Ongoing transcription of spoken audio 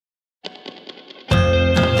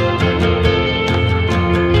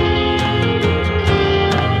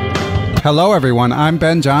Hello, everyone. I'm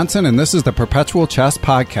Ben Johnson, and this is the Perpetual Chess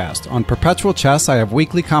Podcast. On Perpetual Chess, I have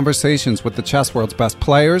weekly conversations with the chess world's best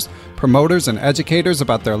players, promoters, and educators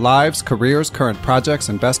about their lives, careers, current projects,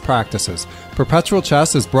 and best practices. Perpetual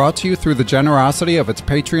Chess is brought to you through the generosity of its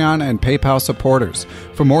Patreon and PayPal supporters.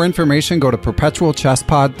 For more information, go to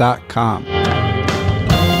perpetualchesspod.com.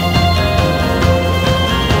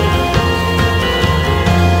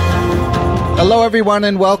 Hello, everyone,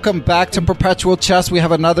 and welcome back to Perpetual Chess. We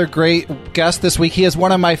have another great guest this week. He is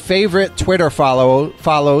one of my favorite Twitter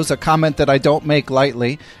follows, a comment that I don't make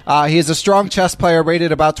lightly. He is a strong chess player,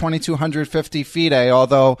 rated about 2,250 FIDE,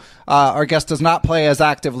 although our guest does not play as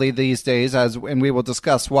actively these days, and we will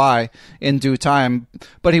discuss why in due time.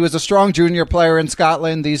 But he was a strong junior player in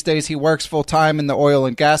Scotland. These days, he works full-time in the oil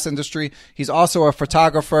and gas industry. He's also a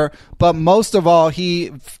photographer, but most of all,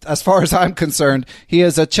 he, as far as I'm concerned, he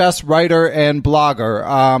is a chess writer and blogger,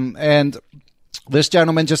 and this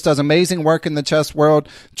gentleman just does amazing work in the chess world,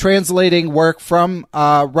 translating work from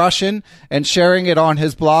Russian and sharing it on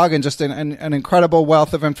his blog, and just an incredible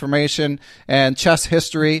wealth of information and chess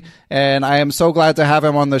history. And I am so glad to have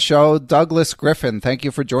him on the show. Douglas Griffin, thank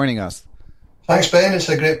you for joining us. Thanks, Ben. It's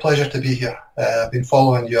a great pleasure to be here. I've been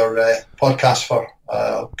following your podcast for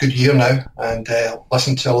a good year now, and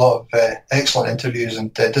listened to a lot of excellent interviews,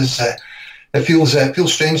 and it feels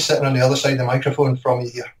strange sitting on the other side of the microphone from you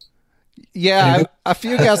here. Yeah, a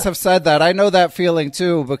few guests have said that. I know that feeling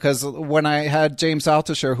too, because when I had James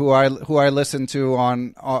Altucher, who I listen to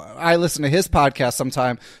I listen to his podcast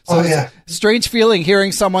sometime. So It's a strange feeling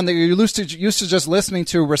hearing someone that you're used to just listening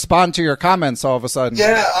to respond to your comments all of a sudden.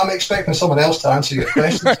 Yeah, I'm expecting someone else to answer your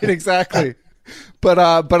questions. Right, exactly. But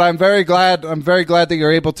I'm very glad that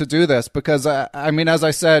you're able to do this, because I mean, as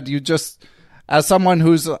I said, as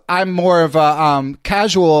someone I'm more of a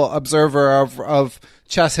casual observer of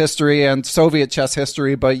chess history and Soviet chess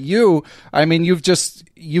history, but you've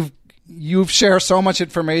share so much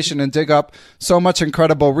information and dig up so much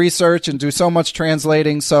incredible research and do so much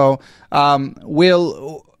translating. So I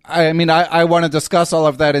want to discuss all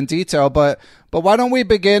of that in detail, but why don't we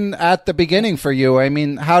begin at the beginning for you? I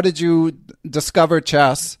mean, how did you discover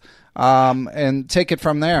chess, and take it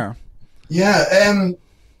from there? Yeah,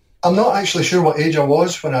 I'm not actually sure what age I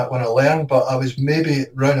was when I learned, but I was maybe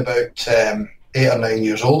around about 8 or 9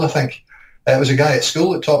 years old, I think. It was a guy at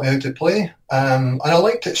school that taught me how to play, and I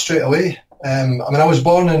liked it straight away. I was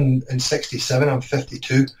born in 67, I'm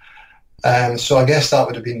 52, so I guess that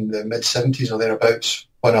would have been the mid-70s or thereabouts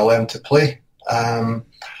when I learned to play. And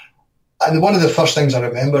one of the first things I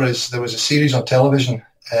remember is there was a series on television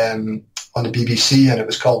on the BBC, and it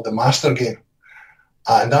was called The Master Game.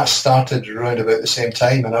 And that started around about the same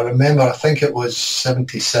time. And I remember, I think it was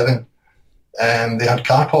 77, they had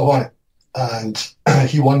Karpov on it. And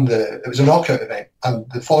he won it was a knockout event. And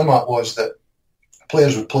the format was that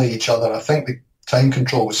players would play each other. I think the time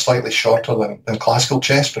control was slightly shorter than classical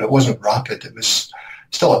chess, but it wasn't rapid. It was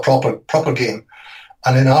still a proper game.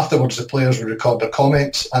 And then afterwards, the players would record their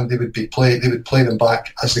comments, and they would play them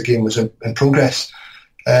back as the game was in progress.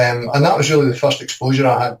 And that was really the first exposure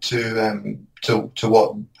I had to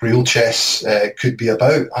what real chess could be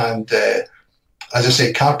about. And as I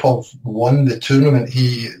say, Karpov won the tournament.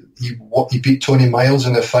 He beat Tony Miles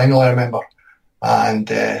in the final, I remember. And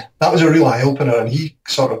that was a real eye-opener, and he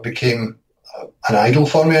sort of became an idol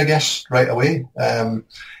for me, I guess, right away.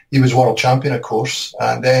 He was world champion, of course.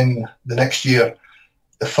 And then the next year,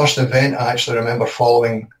 the first event I actually remember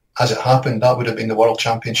following as it happened, that would have been the World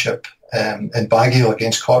Championship in Baguio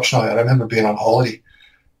against Korchnoi. I remember being on holiday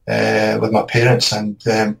with my parents and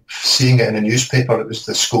seeing it in a newspaper. It was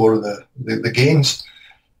the score of the games.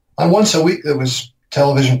 And once a week there was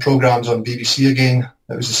television programmes on BBC again.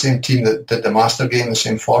 It was the same team that did the Master Game, the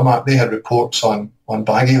same format. They had reports on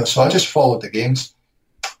Baguio. So I just followed the games.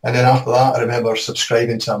 And then after that, I remember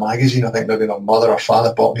subscribing to a magazine. I think maybe my mother or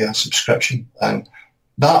father bought me a subscription. And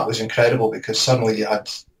that was incredible, because suddenly you had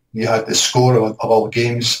the score of all the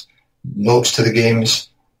games, notes to the games,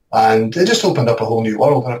 and it just opened up a whole new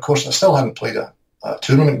world. And of course, I still hadn't played a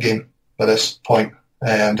tournament game by this point.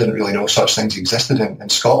 Didn't really know such things existed in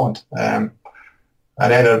Scotland. And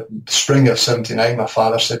then in the spring of 79, my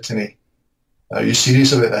father said to me, "Are you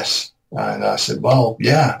serious about this?" And I said, "Well,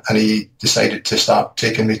 yeah." And he decided to start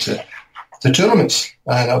taking me to tournaments.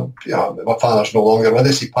 And my father's no longer with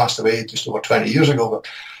us. He passed away just over 20 years ago. But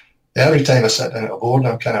every time I sit down at a board,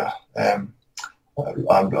 I'm kind of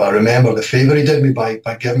I remember the favour he did me by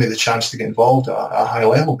giving me the chance to get involved at a high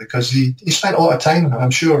level, because he spent a lot of time, and I'm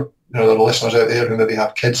sure there are listeners out there who maybe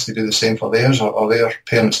have kids to do the same for theirs, or their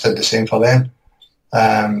parents did the same for them.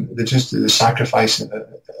 The sacrifice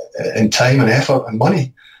in time and effort and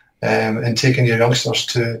money and taking your youngsters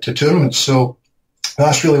to tournaments. So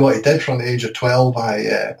that's really what he did. From the age of 12,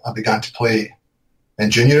 I began to play in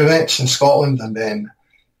junior events in Scotland, and then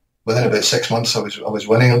within about 6 months, I was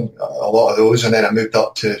winning a lot of those, and then I moved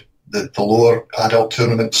up to the lower adult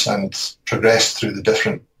tournaments and progressed through the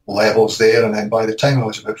different levels there. And then by the time I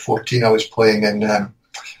was about 14, I was playing in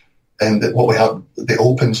what we have, the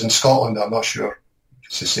Opens in Scotland. I'm not sure if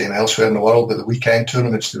it's the same elsewhere in the world, but the weekend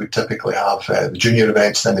tournaments, they would typically have the junior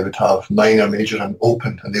events, then they would have minor, major and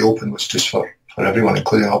Open, and the Open was just for everyone,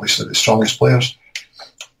 including obviously the strongest players.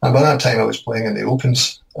 And by that time I was playing in the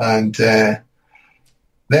Opens, and then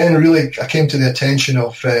really I came to the attention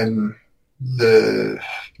of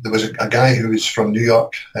there was a guy who was from New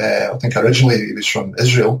York. I think originally he was from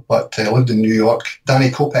Israel, but lived in New York. Danny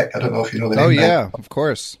Kopec. I don't know if you know the name. Oh yeah, of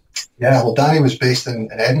course. Yeah, well, Danny was based in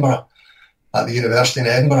Edinburgh, at the university in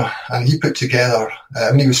Edinburgh, and he put together.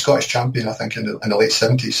 He was Scottish champion, I think, in the late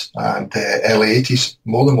 70s and early 80s,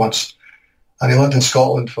 more than once. And he lived in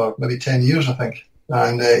Scotland for maybe 10 years, I think.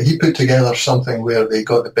 And he put together something where they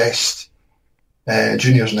got the best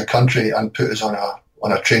juniors in the country and put us on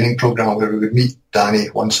a training program where we would meet Danny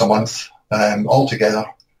once a month, all together,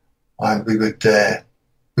 and we would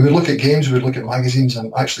look at games, we would look at magazines,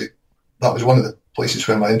 and actually that was one of the places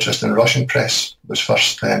where my interest in Russian press was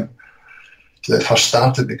first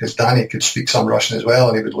started, because Danny could speak some Russian as well,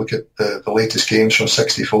 and he would look at the latest games from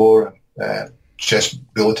 '64 and Chess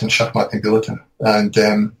Bulletin, Shakhmatny Bulletin, and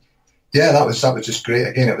that was just great.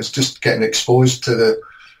 Again, it was just getting exposed to the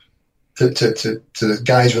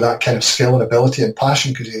guys with that kind of skill and ability and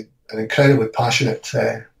passion, because he's an incredibly passionate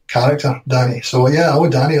character, Danny. So yeah, I owe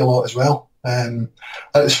Danny a lot as well.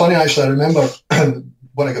 It's funny, actually. I remember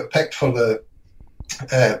when I got picked for the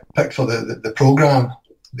program.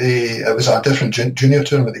 It was at a different junior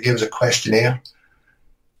tournament. They gave us a questionnaire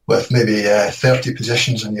with maybe 30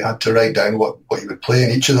 positions, and you had to write down what you would play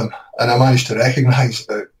in each of them. And I managed to recognise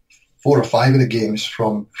about 4 or 5 of the games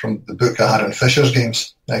from the book I had on Fischer's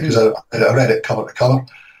games, because I read it cover to cover.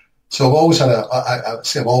 So I've always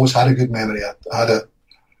had a good memory. I had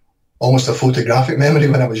almost a photographic memory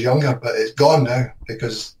when I was younger, but it's gone now,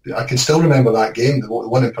 because I can still remember that game, the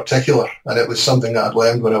one in particular, and it was something that I'd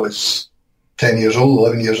learned when I was 10 years old,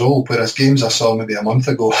 11 years old, whereas games I saw maybe a month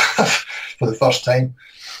ago for the first time,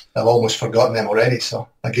 I've almost forgotten them already. So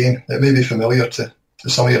again, it may be familiar to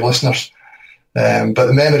some of your listeners. But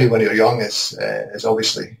the memory when you're young is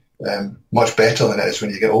obviously much better than it is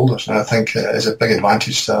when you get older, and I think it is a big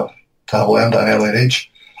advantage to have learned at an earlier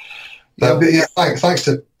age. But yeah, thanks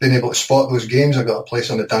to being able to spot those games, I got a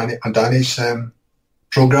place on Danny's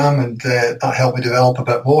program, and that helped me develop a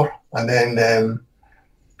bit more. And then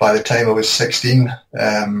by the time I was 16,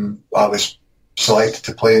 I was selected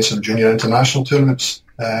to play in some junior international tournaments,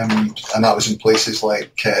 and that was in places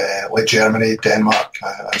like Germany, Denmark,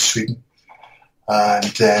 and Sweden.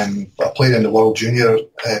 And I played in the World Junior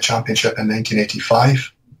Championship in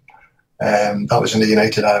 1985. That was in the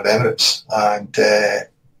United Arab Emirates, and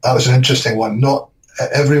that was an interesting one. Not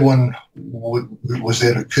everyone was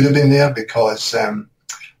there who could have been there, because I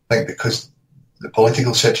think because the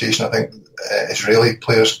political situation, I think Israeli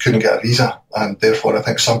players couldn't get a visa, and therefore I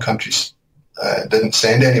think some countries didn't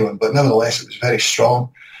send anyone. But nevertheless, it was very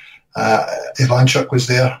strong. Ivanchuk was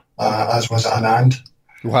there, as was Anand.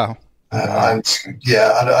 Wow. And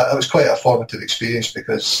it was quite a formative experience,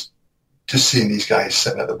 because just seeing these guys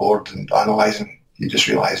sitting at the board and analysing, you just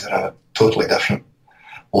realise they're at a totally different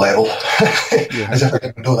level. As if I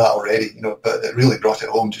didn't know that already, but it really brought it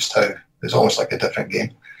home just how it's almost like a different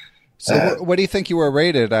game. So what do you think you were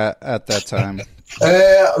rated at that time?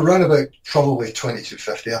 Around about probably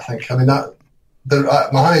 2250, I think. I mean,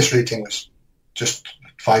 my highest rating was just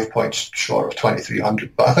 5 points short of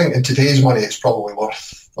 2300, but I think in today's money it's probably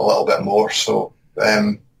worth a little bit more. So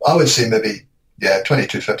I would say maybe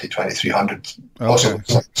 2250, 2300, also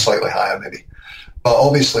slightly higher maybe. But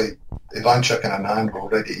obviously Ivanchuk and Anand were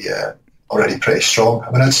already pretty strong.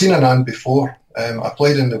 I mean, I'd seen Anand before. I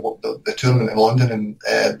played in the tournament in London, in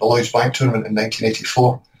the Lloyds Bank tournament in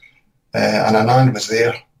 1984, and Anand was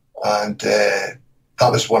there, and that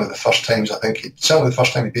was one of the first times, I think, certainly the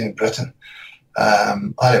first time he'd been in Britain.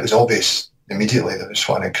 And it was obvious immediately that was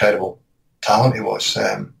what an incredible talent he was.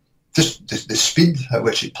 Just the speed at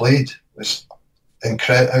which he played was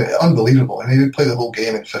unbelievable. I mean, he would play the whole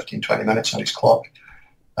game in 15, 20 minutes on his clock.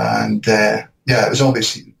 And it was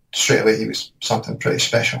obviously straight away he was something pretty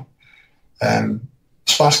special.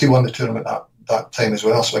 Spassky won the tournament that time as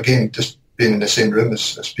well. So again, just being in the same room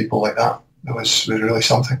as people like that, it was really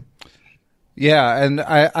something. Yeah, and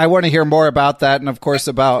I want to hear more about that, and of course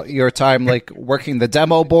about your time like working the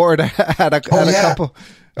demo board at a couple.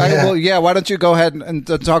 Well, yeah. Why don't you go ahead and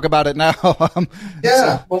talk about it now? Well,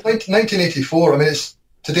 1984. I mean, it's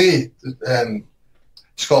today.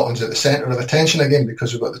 Scotland's at the centre of attention again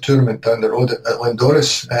because we've got the tournament down the road at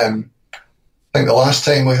Llandoris. I think the last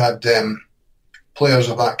time we had players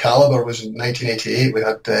of that calibre was in 1988. We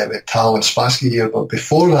had Tal and Spassky here, but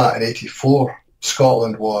before that, in '84,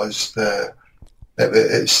 Scotland was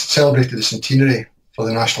it celebrated the centenary for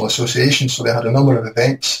the National Association, so they had a number of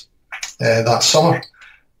events that summer,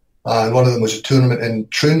 and one of them was a tournament in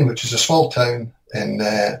Troon, which is a small town in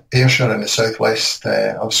Ayrshire in the southwest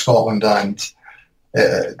of Scotland, and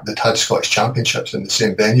they'd had Scottish Championships in the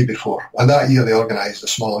same venue before. And that year they organised a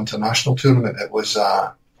small international tournament. It was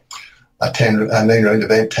a 9-round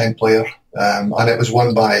event, 10-player, and it was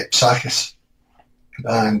won by Psakhis.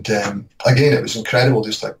 And again, it was incredible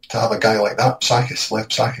just to have a guy like that, Psakhis, Lev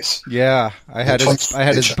Psakhis. Yeah, I had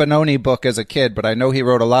his Benoni book as a kid, but I know he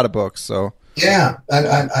wrote a lot of books. So yeah,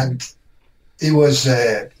 and he was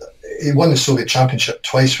he won the Soviet Championship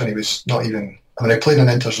twice when he was not even. I mean, I played in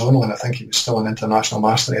interzonal, and I think he was still an international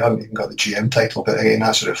master. He hadn't even got the GM title, but again,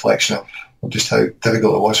 that's a reflection of just how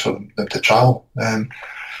difficult it was for them to travel.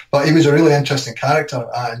 But he was a really interesting character,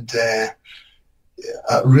 and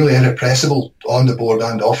really irrepressible on the board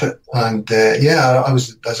and off it. And I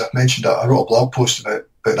was, as I've mentioned, I wrote a blog post about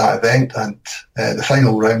that event, and the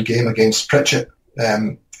final round game against Pritchett.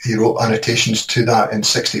 He wrote annotations to that in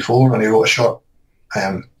 '64, and he wrote a short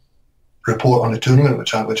report on the tournament,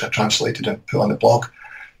 which I translated and put on the blog.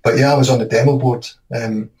 But yeah, I was on the demo board.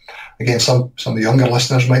 Again, some of the younger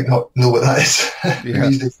listeners might not know what that is. Yeah.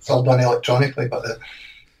 These days it's all done electronically, but the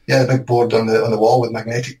big board on the wall with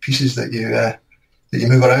magnetic pieces that you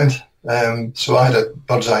move around. So I had a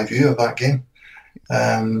bird's eye view of that game.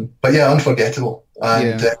 But yeah, unforgettable.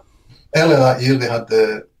 And earlier that year they had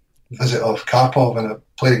the visit of Karpov, and I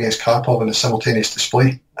played against Karpov in a simultaneous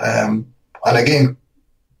display. And again,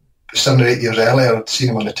 7 or 8 years earlier, I'd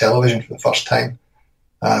seen him on the television for the first time,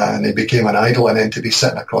 and he became an idol. And then to be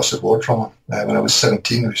sitting across the board from him when I was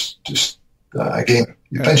 17 was just, again,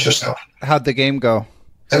 you pinch yourself. How'd the game go?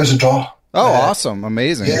 It was a draw. Oh, awesome.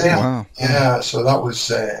 Amazing. Yeah. Wow. Yeah, so that was,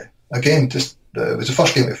 again, just it was the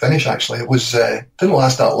first game to finish, actually. It was didn't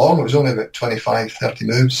last that long. It was only about 25, 30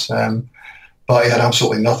 moves. But he had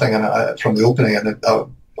absolutely nothing from the opening. And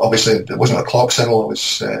obviously, it wasn't a clock symbol. It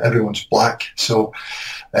was everyone's black. So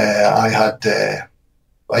I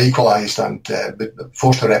equalised and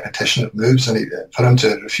forced a repetition of moves. And for him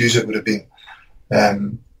to refuse it would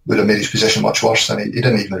have made his position much worse. And he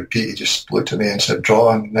didn't even repeat. He just looked at me and said,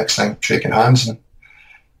 draw, and next thing, shaking hands,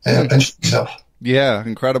 and pinched himself. Yeah,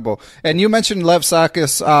 incredible. And you mentioned Lev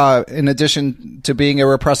Psakhis, in addition to being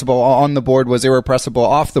irrepressible on the board, was irrepressible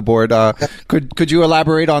off the board. Could you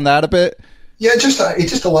elaborate on that a bit? Yeah, he's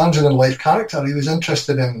just a larger-than-life character. He was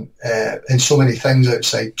interested in so many things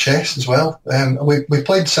outside chess as well. We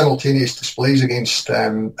played simultaneous displays against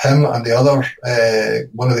him and the other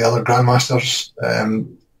one of the other grandmasters,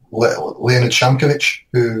 Leonid Shamkovich,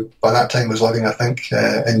 who by that time was living, I think,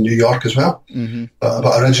 in New York as well,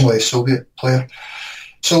 but originally a Soviet player.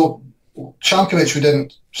 So Shamkovich we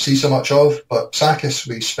didn't see so much of, but Psakhis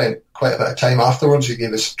we spent quite a bit of time afterwards. He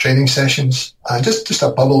gave us training sessions, and just a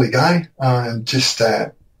bubbly guy, and just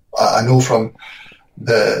I know from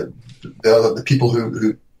the people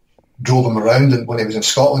who drove him around and when he was in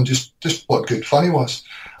Scotland, just what good fun he was.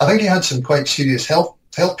 I think he had some quite serious health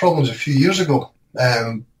problems a few years ago.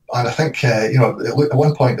 And I think, at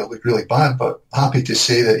one point it looked really bad, but happy to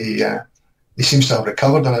say that he seems to have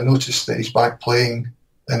recovered. And I noticed that he's back playing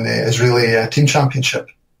in the Israeli team championship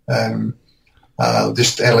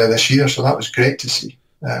just earlier this year. So that was great to see.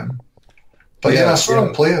 I saw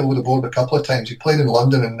him play over the board a couple of times. He played in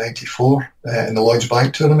London in '94 in the Lloyds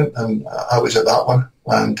Bank tournament, and I was at that one.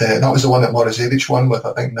 And that was the one that Morozevich won with,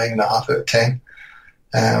 I think, 9.5 out of 10.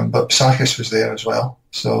 But Psakhis was there as well.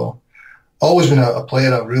 So always been a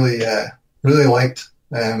player I've really liked.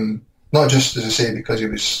 Not just, as I say, because he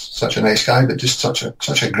was such a nice guy, but just such a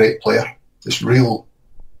great player. Just real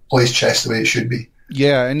plays chess the way it should be.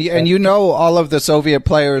 Yeah, and you know all of the Soviet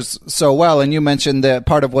players so well, and you mentioned that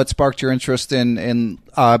part of what sparked your interest in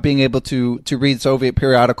being able to read Soviet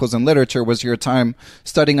periodicals and literature was your time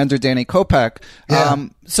studying under Danny Kopec. Yeah.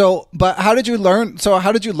 But how did you learn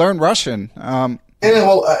Russian?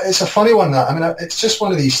 It's a funny one. That, I mean, it's just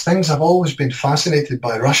one of these things. I've always been fascinated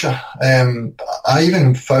by Russia. I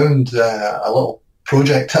even found a little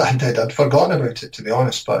project that I did. I'd forgotten about it, to be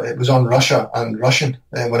honest, but it was on Russia and Russian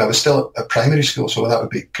when I was still at primary school. So that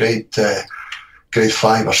would be grade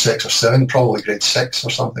 5 or 6 or 7, probably grade 6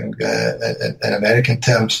 or something in American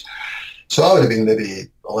terms. So I would have been maybe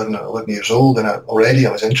 11 years old, and already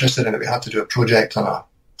I was interested in it. We had to do a project on a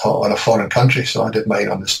foreign country, so I did mine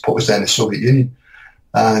on what was then the Soviet Union.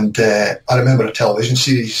 And I remember a television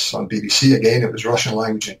series on BBC. Again, it was Russian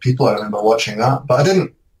language and people. I remember watching that, but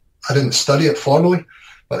I didn't study it formally.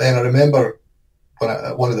 But then I remember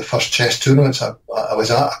one of the first chess tournaments I was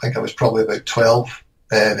at, I think I was probably about 12.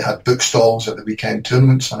 They had book stalls at the weekend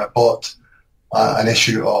tournaments, and I bought an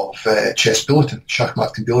issue of Chess Bulletin,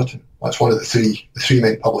 Schachmatt Bulletin. That's one of the three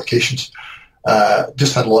main publications.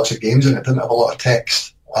 Just had lots of games in it, didn't have a lot of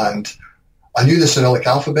text. And I knew the Cyrillic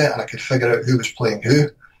alphabet, and I could figure out who was playing who.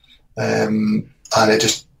 And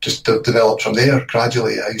it just developed from there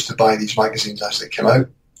gradually. I used to buy these magazines as they came out.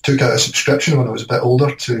 Took out a subscription when I was a bit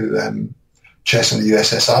older to Chess in the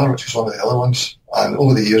USSR, which was one of the other ones. And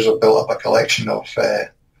over the years, I've built up a collection of,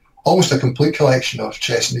 almost a complete collection of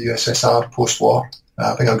chess in the USSR post-war.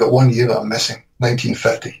 I think I've got 1 year that I'm missing,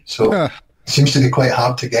 1950. So it seems to be quite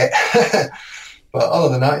hard to get. But other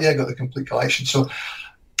than that, yeah, I got the complete collection. So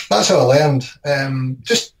that's how I learned.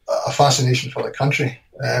 Just a fascination for the country.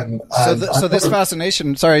 So this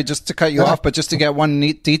fascination, sorry, just to cut you off, but just to get one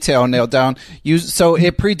neat detail nailed down, so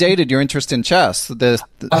it predated your interest in chess.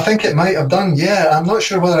 I think it might have done, yeah. I'm not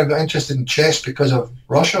sure whether I got interested in chess because of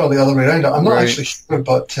Russia or the other way around. I'm not actually sure,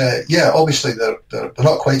 but yeah, obviously they're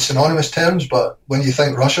not quite synonymous terms, but when you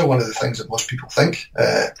think Russia, one of the things that most people think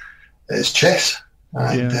is chess.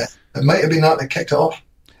 And it might have been that kicked it off.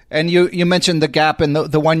 And you mentioned the gap in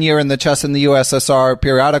the 1 year in the Chess in the USSR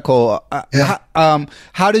periodical.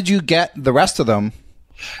 How did you get the rest of them?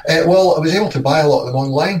 Well, I was able to buy a lot of them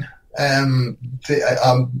online. I'm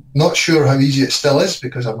not sure how easy it still is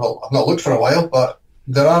because I've not looked for a while, but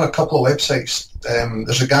there are a couple of websites.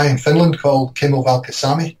 There's a guy in Finland called Kimmo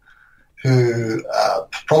Valkosami who,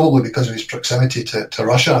 probably because of his proximity to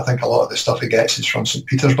Russia, I think a lot of the stuff he gets is from St.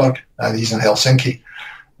 Petersburg, and he's in Helsinki.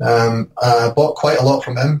 I bought quite a lot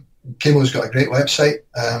from him. Kimmo's got a great website.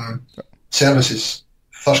 Service is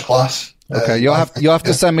first class. Okay, you'll have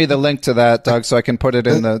to send me the link to that, Doug, so I can put it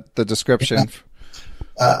in the description.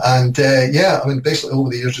 Yeah, I mean, basically over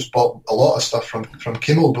the years, just bought a lot of stuff from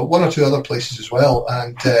Kimmo, but one or two other places as well.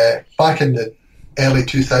 And back in the early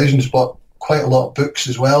 2000s, bought quite a lot of books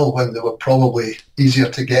as well when they were probably easier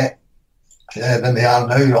to get than they are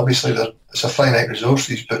now. Obviously, it's a finite resource,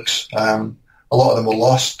 these books. A lot of them were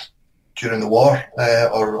lost during the war,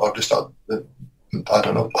 or just I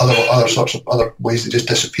don't know, other sorts of other ways they just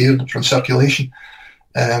disappeared from circulation.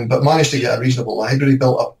 But managed to get a reasonable library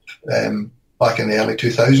built up back in the early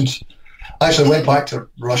 2000s. I actually went back to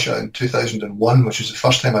Russia in 2001, which was the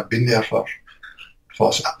first time I'd been there first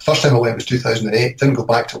time I went was 2008. Didn't go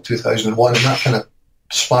back till 2001, and that kind of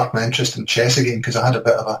sparked my interest in chess again because I had a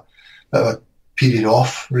bit of a period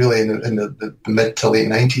off really in the mid to late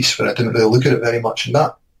 90s where I didn't really look at it very much, and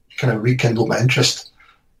that kind of rekindled my interest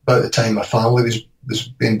about the time my family was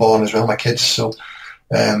being born as well, my kids. So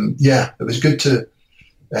yeah, it was good to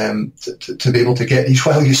be able to get these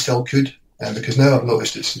while you still could, because now I've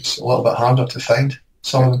noticed it's a little bit harder to find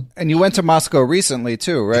some of them. And you went to Moscow recently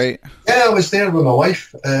too, right? Yeah, I was there with my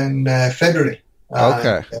wife in February.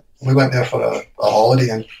 Okay. We went there for a holiday,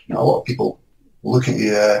 and a lot of people look at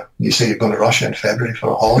you, you say you're going to Russia in February for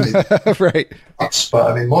a holiday. Right.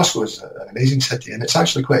 But I mean, Moscow is an amazing city, and it's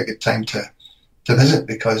actually quite a good time to visit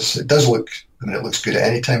because it does look, I mean, it looks good at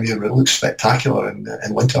any time of year, but it looks spectacular in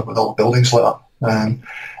winter with all the buildings lit up.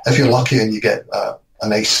 If you're lucky and you get a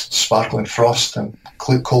nice sparkling frost and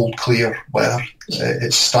cold, clear weather,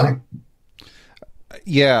 it's stunning.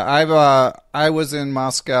 Yeah, I was in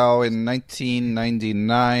Moscow in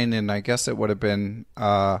 1999, and I guess it would have been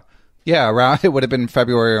it would have been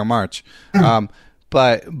February or March.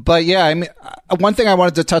 But yeah, I mean, one thing I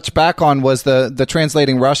wanted to touch back on was the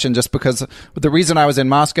translating Russian, just because the reason I was in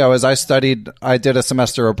Moscow is I did a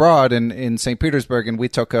semester abroad in St. Petersburg, and we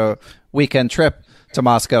took a weekend trip to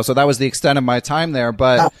Moscow. So that was the extent of my time there.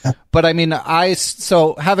 But I mean,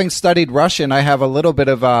 so having studied Russian, I have a little bit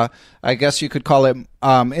of I guess you could call it,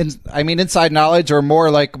 inside knowledge, or more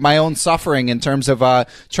like my own suffering in terms of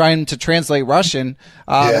trying to translate Russian.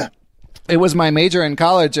 It was my major in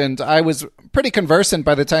college, and I was pretty conversant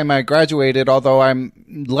by the time I graduated, although I'm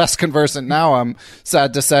less conversant now, I'm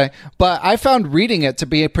sad to say. But I found reading it to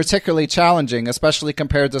be particularly challenging, especially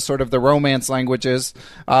compared to sort of the Romance languages,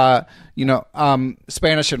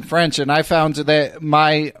 Spanish and French. And I found that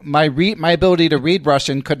my ability to read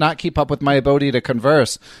Russian could not keep up with my ability to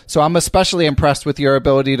converse. So I'm especially impressed with your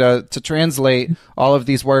ability to translate all of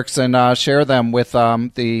these works and share them with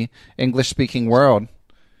the English-speaking world.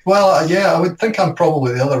 Well, yeah, I would think I'm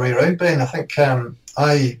probably the other way around, Ben. I think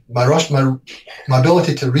my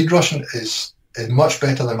ability to read Russian is much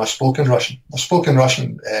better than my spoken Russian. My spoken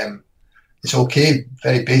Russian is okay,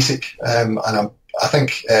 very basic, and I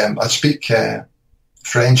think I speak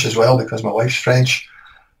French as well because my wife's French,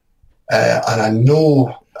 and I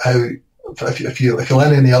know how. If you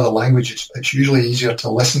learn any other language, it's usually easier to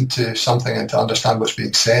listen to something and to understand what's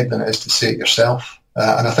being said than it is to say it yourself.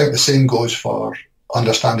 And I think the same goes for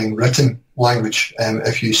understanding written language.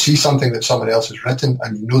 If you see something that somebody else has written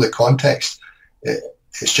and you know the context,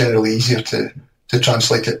 it's generally easier to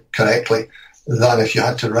translate it correctly than if you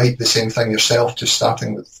had to write the same thing yourself, just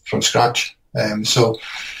starting from scratch. I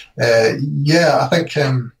think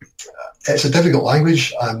it's a difficult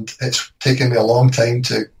language, and it's taken me a long time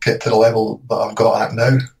to get to the level that I've got at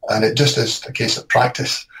now. And it just is a case of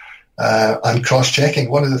practice and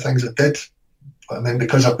cross-checking. One of the things I did,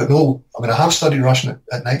 because I have studied Russian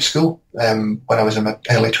at night school when I was in my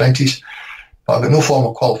early 20s, but I've got no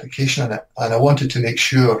formal qualification in it. And I wanted to make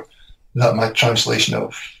sure that my translation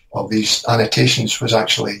of these annotations was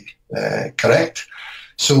actually correct.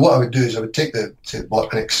 So what I would do is I would take the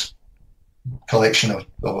Botvinnik's collection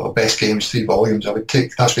of best games, 3 volumes.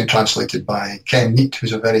 That's been translated by Ken Neat,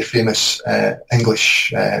 who's a very famous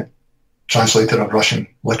English translator of Russian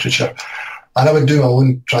literature. And I would do my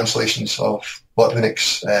own translations of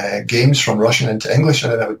Botvinnik's games from Russian into English,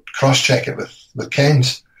 and then I would cross-check it with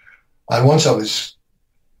Ken's. And once I was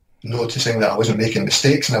noticing that I wasn't making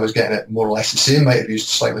mistakes and I was getting it more or less the same, might have used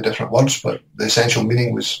slightly different words, but the essential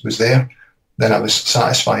meaning was there, then I was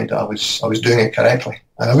satisfied that I was doing it correctly.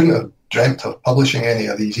 And I wouldn't have dreamt of publishing any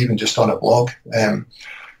of these, even just on a blog,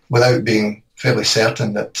 without being fairly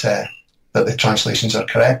certain that the translations are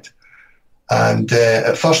correct. And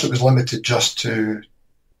at first it was limited just to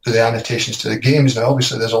the annotations to the games. Now,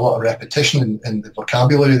 obviously, there's a lot of repetition in the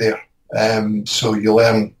vocabulary there. So you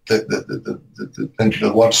learn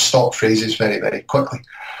the word stock phrases very, very quickly.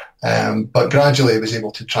 But gradually I was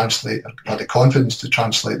able to translate, had the confidence to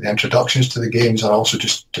translate the introductions to the games, and also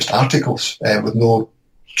just articles with no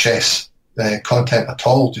chess content at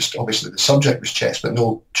all. Just obviously the subject was chess, but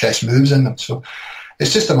no chess moves in them. So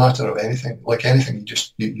it's just a matter of anything. Like anything,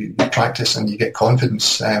 you practice and you get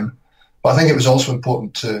confidence. But I think it was also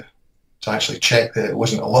important to actually check that it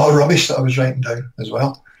wasn't a lot of rubbish that I was writing down as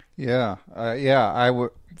well. Yeah,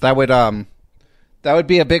 that would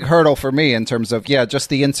be a big hurdle for me in terms of just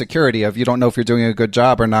the insecurity of you don't know if you're doing a good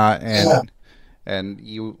job or not, and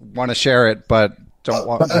you want to share it, but don't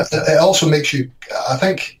want. But it also makes you.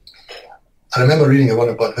 I remember reading one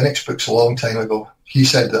of Botvinnik's books a long time ago. He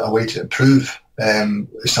said that a way to improve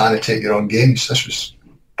is to annotate your own games. This was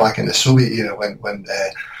back in the Soviet era when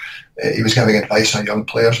he was giving advice on young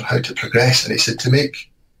players on how to progress, and he said to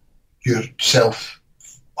make yourself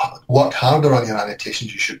work harder on your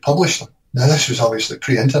annotations, you should publish them. Now, this was obviously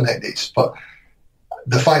pre-internet days, but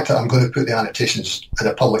the fact that I'm going to put the annotations in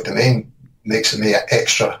a public domain makes me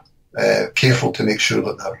extra careful to make sure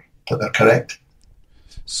that they're correct.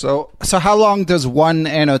 So how long does one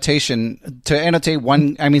annotation to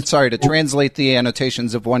translate the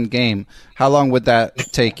annotations of one game? How long would that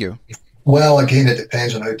take you? Well, again, it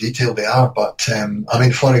depends on how detailed they are. But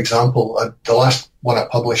for example, the last one I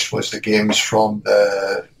published was the games from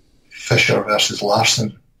the Fischer versus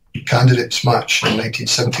Larsen candidates match in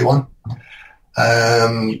 1971.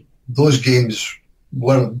 Those games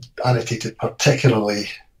weren't annotated particularly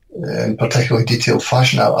in particularly detailed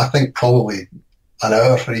fashion. I think probably an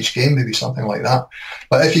hour for each game, maybe something like that.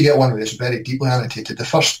 But if you get one that's very deeply annotated, the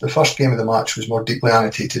first game of the match was more deeply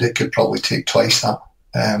annotated. It could probably take twice that.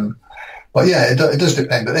 But yeah, it does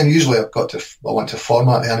depend. But then usually I want to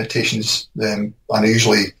format the annotations, and I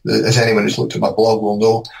usually, as anyone who's looked at my blog will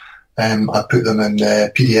know, I put them in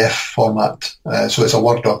PDF format. So it's a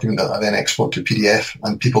Word document that I then export to PDF,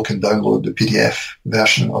 and people can download the PDF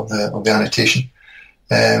version of the annotation.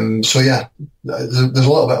 So yeah, there's a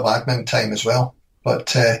little bit of admin time as well.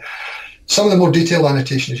 But some of the more detailed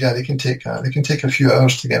annotations, they can take a few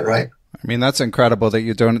hours to get right. I mean, that's incredible that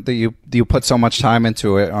you put so much time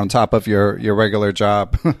into it on top of your regular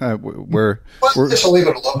job. It's a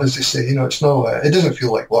labour of love, as they say. It's no, it doesn't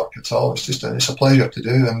feel like work at all. It's just it's a pleasure to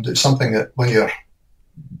do, and it's something that when you're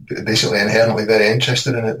basically inherently very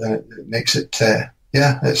interested in it, then it makes it.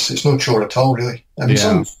 It's no chore at all, really.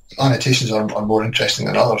 Some annotations are more interesting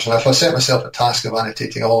than others, and if I set myself a task of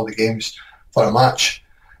annotating all the games for a match,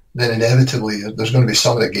 then inevitably there's going to be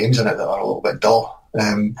some of the games in it that are a little bit dull.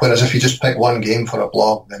 Whereas if you just pick one game for a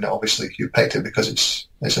blog, then obviously you picked it because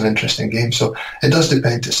it's an interesting game. So it does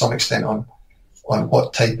depend to some extent on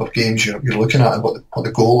what type of games you're looking at and what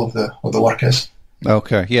the goal of the work is.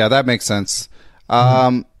 Okay. Yeah, that makes sense.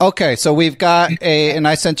 Okay, so we've got and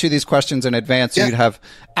I sent you these questions in advance so you'd have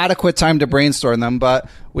adequate time to brainstorm them, but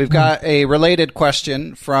we've got a related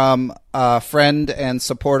question from a friend and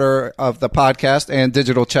supporter of the podcast and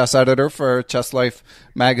digital chess editor for Chess Life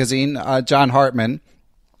magazine, John Hartman,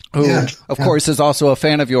 who, of course, is also a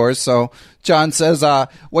fan of yours. So John says,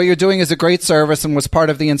 what you're doing is a great service and was part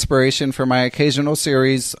of the inspiration for my occasional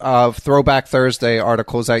series of Throwback Thursday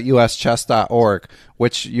articles at uschess.org,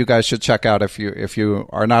 which you guys should check out if you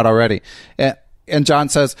are not already. And John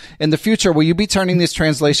says, in the future, will you be turning these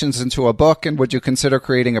translations into a book, and would you consider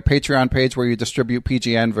creating a Patreon page where you distribute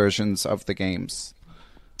PGN versions of the games?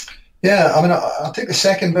 Yeah, I mean, I'll take the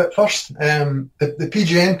second bit first. The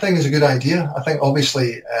PGN thing is a good idea. I think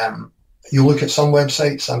obviously you look at some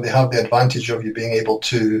websites and they have the advantage of you being able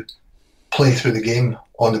to play through the game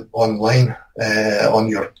online on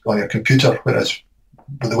your computer, whereas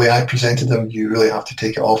with the way I presented them, you really have to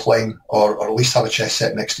take it offline or at least have a chess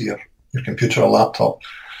set next to your computer or laptop.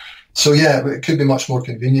 So yeah, it could be much more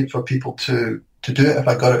convenient for people to do it if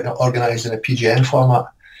I got it organised in a PGN format.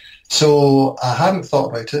 So I hadn't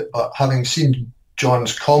thought about it, but having seen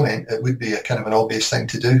John's comment, it would be a kind of an obvious thing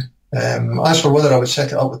to do. As for whether I would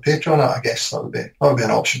set it up with Patreon, I guess that would be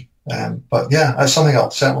an option. But yeah, that's something I'll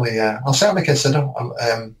certainly consider.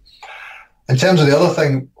 In terms of the other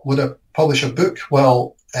thing, would I publish a book?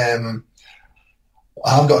 Well,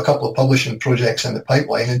 I have got a couple of publishing projects in the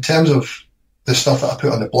pipeline. In terms of the stuff that I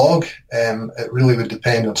put on the blog, it really would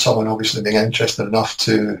depend on someone obviously being interested enough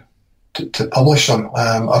to publish them.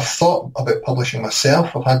 I've thought about publishing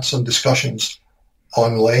myself. I've had some discussions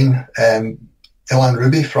online. Ilan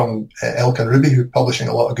Ruby from Elk and Ruby, who's publishing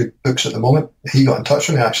a lot of good books at the moment, he got in touch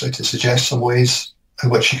with me actually to suggest some ways in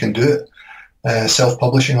which you can do it,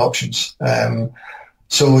 self-publishing options.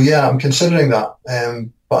 So yeah, I'm considering that.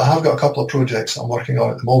 But I have got a couple of projects I'm working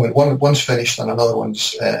on at the moment. One's finished and another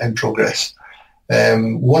one's in progress.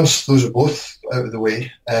 Once those are both out of the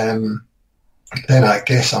way, then I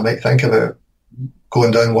guess I might think about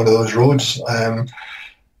going down one of those roads.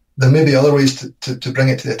 There may be other ways to bring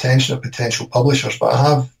it to the attention of potential publishers, but I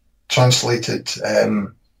have translated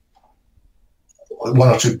one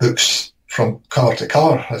or two books from cover to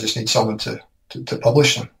cover. I just need someone to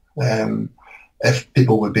publish them, if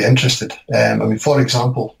people would be interested. I mean, for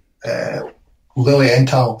example, Lily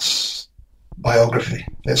Ental's biography,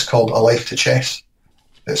 it's called A Life to Chess.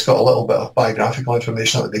 It's got a little bit of biographical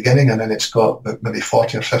information at the beginning, and then it's got maybe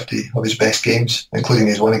 40 or 50 of his best games, including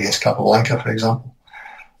his one against Capablanca, for example,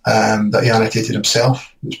 that he annotated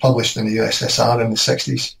himself. It was published in the USSR in the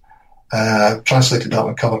 60s. I've translated that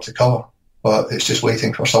one cover to cover, but it's just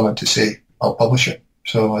waiting for someone to say, I'll publish it.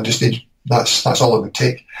 So I just need, that's all it would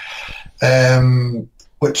take.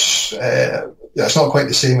 Which, it's not quite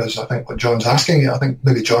the same as I think what John's asking. I think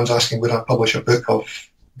maybe John's asking, would I publish a book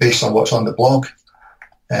based on what's on the blog?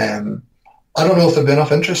 I don't know if there'd be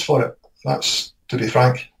enough interest for it. That's, to be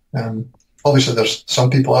frank. Obviously, there's some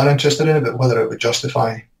people are interested in it, but whether it would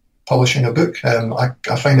justify publishing a book,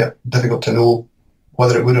 I find it difficult to know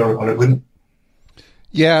whether it would or it wouldn't.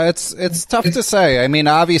 Yeah, it's tough to say. I mean,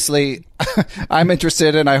 obviously, I'm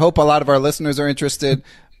interested, and I hope a lot of our listeners are interested.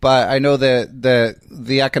 But I know that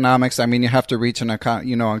the economics. I mean, you have to reach an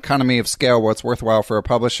economy of scale where it's worthwhile for a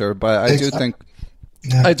publisher. But I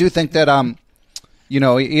do think that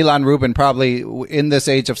Ilan Rubin probably in this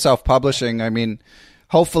age of self-publishing. I mean,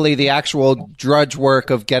 hopefully the actual drudge work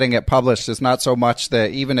of getting it published is not so much that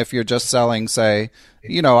even if you're just selling, say,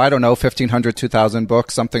 I don't know, 1,500, 2,000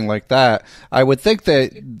 books, something like that, I would think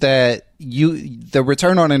that the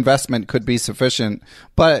return on investment could be sufficient.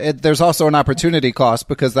 But there's also an opportunity cost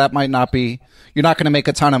because that might not be, you're not going to make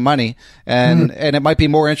a ton of money, and it might be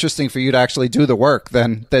more interesting for you to actually do the work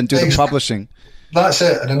than do the publishing. That's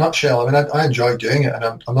it in a nutshell. I mean, I enjoy doing it, and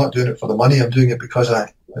I'm not doing it for the money. I'm doing it because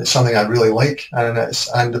it's something I really like, and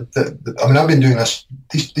I mean, I've been doing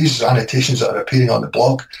these annotations that are appearing on the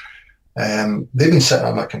blog. They've been sitting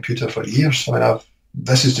on my computer for years. I mean,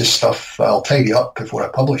 this is just stuff that I'll tidy up before I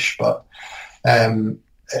publish, but I've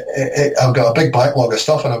got a big backlog of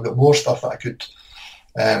stuff, and I've got more stuff that I could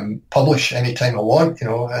publish anytime I want,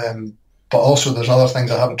 but also there's other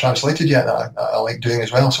things I haven't translated yet that I like doing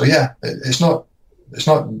as well. So yeah, it's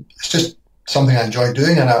just something I enjoy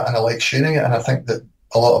doing, and I like sharing it, and I think that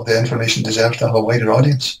a lot of the information deserves to have a wider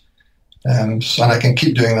audience. And I can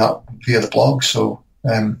keep doing that via the blog, so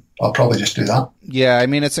I'll probably just do that. Yeah, I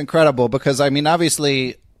mean, it's incredible because, I mean,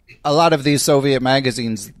 obviously a lot of these Soviet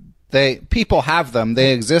magazines, people have them,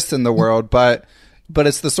 they exist in the world, but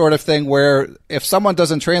it's the sort of thing where if someone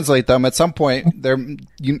doesn't translate them, at some point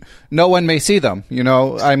no one may see them,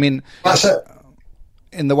 I mean, that's it.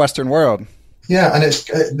 in the Western world. Yeah, and it's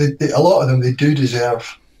a lot of them, they do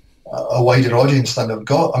deserve a wider audience than they've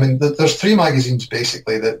got. I mean, there's 3 magazines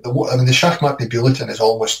basically. The Schachmaty Bulletin is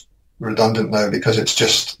almost redundant now because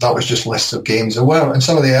that was just lists of games. There were, in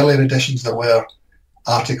some of the earlier editions, there were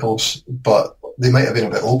articles, but they might have been a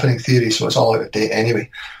bit opening theory, so it's all out of date anyway.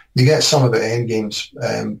 You get some about endgames,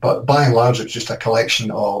 but by and large, it's just a collection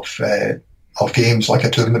of games, like a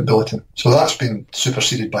tournament bulletin. So that's been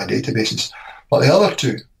superseded by databases. But the other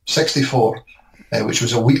 2, 64, which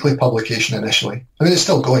was a weekly publication initially. I mean, it's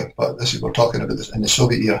still going, but we're talking about this in the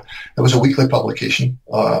Soviet era. It was a weekly publication,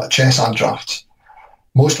 chess and drafts,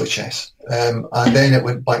 mostly chess. And then it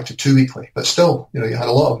went back to 2 weekly. But still, you had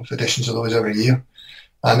a lot of editions of those every year.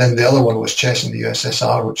 And then the other one was Chess in the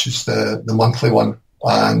USSR, which is the monthly one.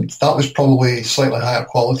 And that was probably slightly higher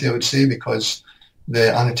quality, I would say, because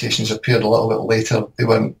the annotations appeared a little bit later. They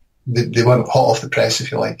weren't hot off the press,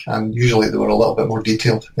 if you like, and usually they were a little bit more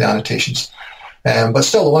detailed, the annotations. But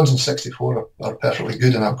still, the ones in 64 are perfectly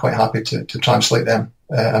good, and I'm quite happy to translate them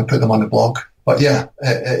and put them on the blog. But yeah,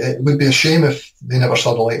 it would be a shame if they never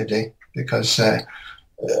saw the light of day, because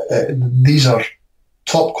these are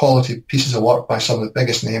top quality pieces of work by some of the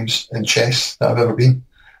biggest names in chess that have ever been.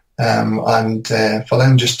 And for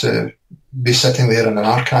them just to be sitting there in an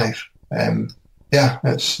archive, it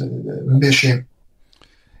would be a shame.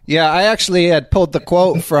 Yeah, I actually had pulled the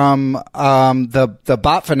quote from the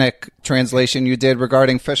Botvinnik translation you did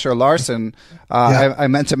regarding Fischer Larsen. I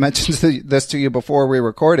meant to mention this to you before we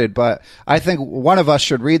recorded, but I think one of us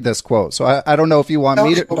should read this quote. So I don't know if you want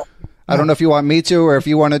me to. I don't know if you want me to, or if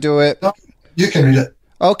you want to do it. No, you can read it.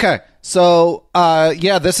 Okay. So,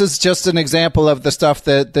 this is just an example of the stuff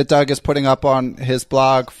that Doug is putting up on his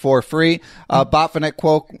blog for free. Botvinnik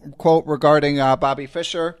quote regarding Bobby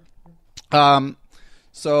Fischer.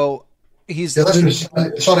 So he's... Yeah,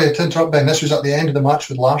 sorry to interrupt, Ben. This was at the end of the match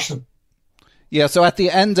with Larsen. Yeah, so at the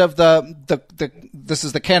end of this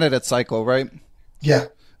is the candidate cycle, right? Yeah.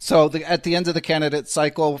 So at the end of the candidate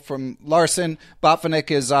cycle from Larsen, Botvinnik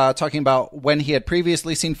is talking about when he had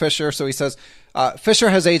previously seen Fischer. So he says, Fischer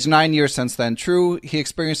has aged 9 years since then. True, he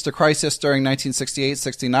experienced a crisis during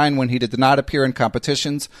 1968-69 when he did not appear in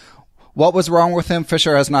competitions. What was wrong with him,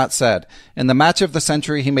 Fischer has not said. In the match of the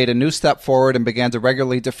century, he made a new step forward and began to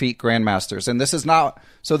regularly defeat grandmasters. And this is not...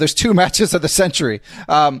 So there's 2 matches of the century.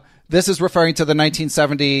 This is referring to the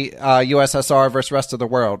 1970 USSR versus rest of the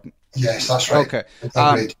world. Yes, that's right. Okay.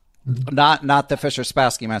 Not the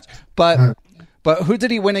Fischer-Spassky match. But who did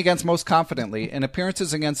he win against most confidently? In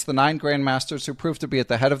appearances against the 9 grandmasters who proved to be at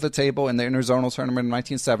the head of the table in the interzonal tournament in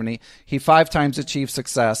 1970, he 5 times achieved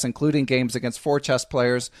success, including games against 4 chess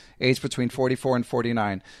players aged between 44 and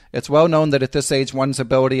 49. It's well known that at this age, one's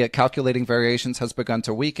ability at calculating variations has begun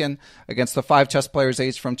to weaken. Against the 5 chess players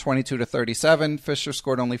aged from 22 to 37, Fischer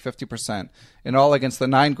scored only 50%. In all, against the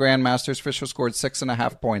 9 grandmasters, Fischer scored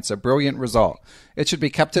 6.5 points, a brilliant result. It should be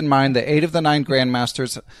kept in mind that 8 of the 9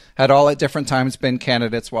 grandmasters had all at different times been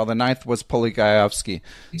candidates, while the 9th was Polygaevsky.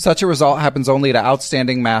 Such a result happens only to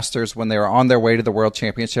outstanding masters when they are on their way to the World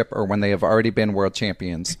Championship or when they have already been world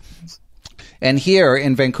champions. And here,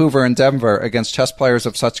 in Vancouver and Denver, against chess players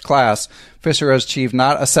of such class, Fischer has achieved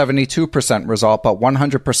not a 72% result, but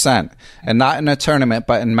 100%, and not in a tournament,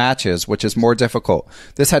 but in matches, which is more difficult.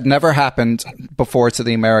 This had never happened before to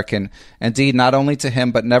the American, indeed not only to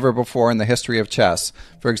him, but never before in the history of chess.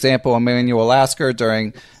 For example, Emanuel Lasker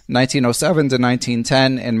during 1907 to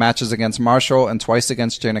 1910 in matches against Marshall and twice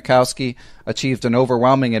against Janikowski achieved an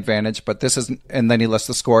overwhelming advantage, but this is, and then he lists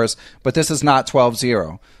the scores, but this is not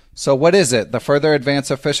 12-0. So what is it? The further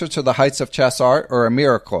advance of Fischer to the heights of chess art, or a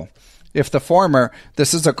miracle? If the former,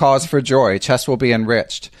 this is a cause for joy. Chess will be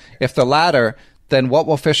enriched. If the latter, then what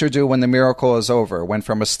will Fischer do when the miracle is over, when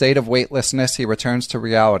from a state of weightlessness he returns to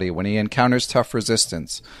reality, when he encounters tough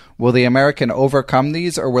resistance? Will the American overcome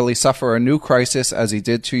these, or will he suffer a new crisis as he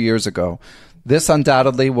did 2 years ago? This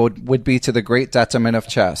undoubtedly would be to the great detriment of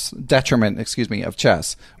chess.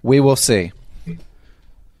 We will see.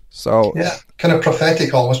 So yeah, kind of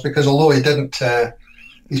prophetic almost, because although he didn't,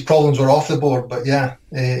 his problems were off the board, but yeah,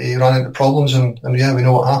 he ran into problems, and yeah, we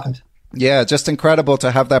know what happened. Yeah, just incredible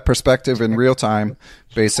to have that perspective in real time,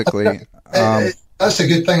 basically. That's the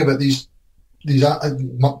good thing about these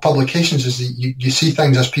publications, is that you see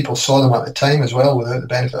things as people saw them at the time as well, without the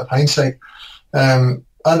benefit of hindsight.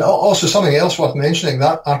 And also something else worth mentioning,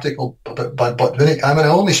 that article about Botvinnik, I mean, I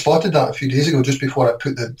only spotted that a few days ago, just before I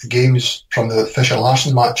put the games from the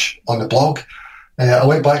Fischer-Larsen match on the blog. I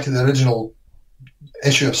went back to the original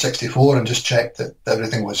issue of 64 and just checked that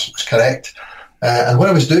everything was correct. And when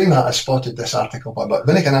I was doing that, I spotted this article by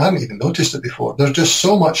Vinick, and I hadn't even noticed it before. There's just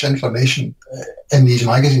so much information in these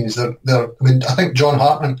magazines. I think John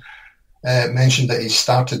Hartman mentioned that he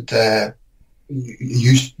started,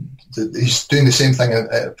 he's doing the same thing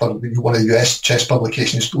for one of the US chess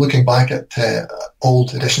publications, looking back at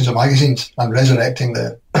old editions of magazines and resurrecting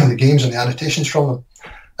the games and the annotations from them.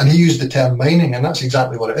 And he used the term mining, and that's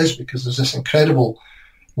exactly what it is, because there's this incredible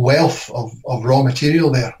wealth of raw material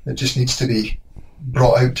there that just needs to be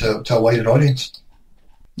brought out to a wider audience.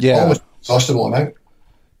 Yeah. Almost exhaustible amount.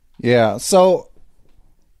 Yeah. So,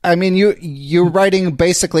 I mean, you're writing,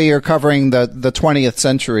 basically you're covering the 20th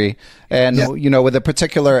century, and, with a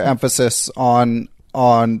particular emphasis on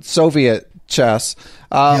Soviet chess.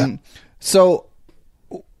 So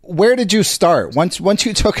where did you start? Once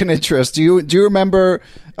you took an interest, do you remember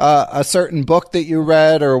a certain book that you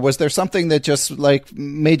read, or was there something that just like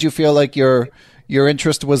made you feel like your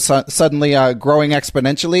interest was suddenly growing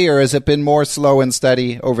exponentially, or has it been more slow and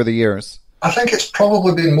steady over the years? I think it's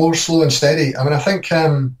probably been more slow and steady. I mean, I think I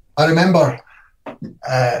remember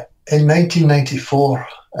in 1994,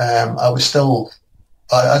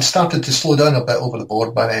 I'd started to slow down a bit over the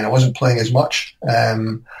board by then. I wasn't playing as much.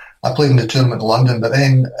 I played in the tournament in London, but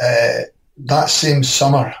then that same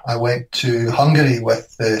summer I went to Hungary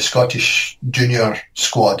with the Scottish junior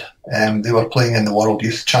squad. They were playing in the World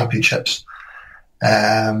Youth Championships.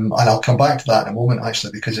 And I'll come back to that in a moment,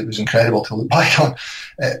 actually, because it was incredible to look back on.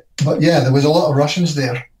 But yeah, there was a lot of Russians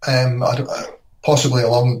there, possibly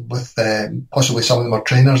along with possibly some of them are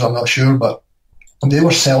trainers, I'm not sure, but they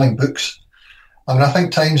were selling books. I mean, I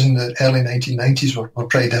think times in the early 1990s were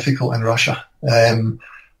pretty difficult in Russia. And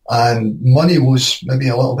money was maybe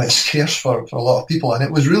a little bit scarce for a lot of people. And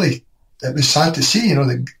it was sad to see,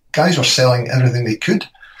 the guys were selling everything they could,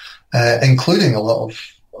 including a lot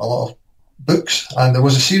of books. And there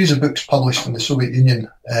was a series of books published in the Soviet Union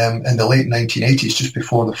in the late 1980s, just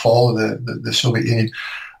before the fall of the Soviet Union.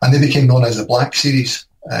 And they became known as the Black Series,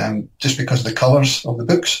 just because of the covers of the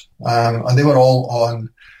books. And they were all on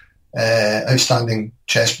outstanding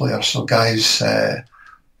chess players. So guys,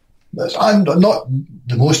 and not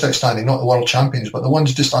the most outstanding, not the world champions, but the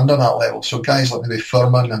ones just under that level. So guys like maybe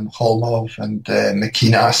Furman and Holmov and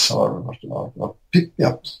Makinas or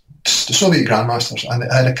the Soviet grandmasters, and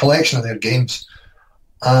it had a collection of their games.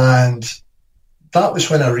 And that was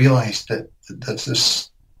when I realised that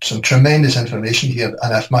there's some tremendous information here,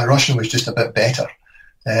 and if my Russian was just a bit better,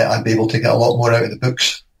 I'd be able to get a lot more out of the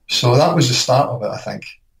books. So that was the start of it, I think.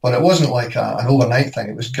 But it wasn't like an overnight thing,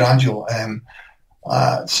 it was gradual.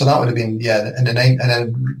 So that would have been, and then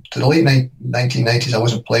to the late 1990s, I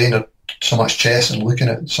wasn't playing so much chess and looking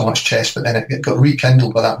at so much chess, but then it got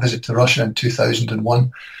rekindled by that visit to Russia in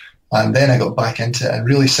 2001. And then I got back into it, and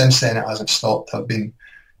really since then it hasn't stopped. I've been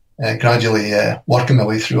gradually working my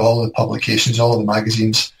way through all the publications, all of the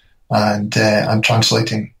magazines, and I'm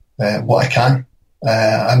translating what I can.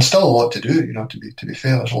 And still a lot to do, to be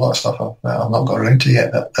fair. There's a lot of stuff I've not got around to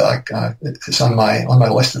yet that it's on my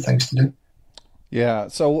list of things to do. Yeah.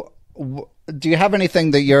 So do you have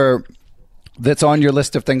anything that's on your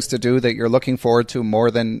list of things to do that you're looking forward to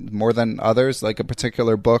more than others, like a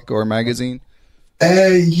particular book or magazine?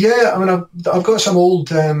 I mean, I've got some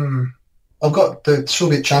old. I've got the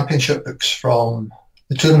Soviet Championship books from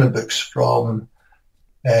the tournament books from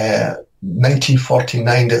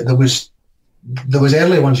 1949. There was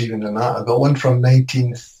early ones even than that. I've got one from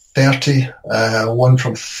 1930, one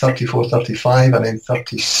from 34, 35, and then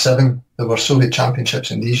 37. There were Soviet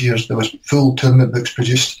Championships in these years. There was full tournament books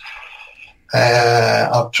produced.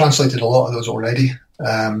 I've translated a lot of those already.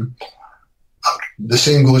 The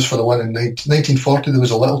same goes for the one in 1940. There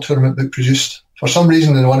was a little tournament book produced. For some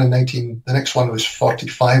reason, the next one was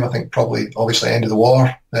 45. I think probably, obviously, end of the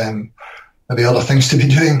war. Maybe other things to be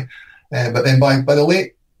doing. But then by the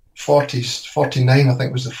late 40s, 49, I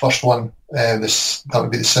think was the first one. That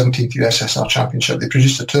would be the 17th USSR Championship. They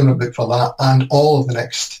produced a tournament book for that and all of the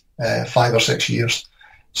next 5 or 6 years.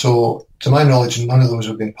 So, to my knowledge, none of those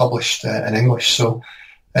have been published in English. So,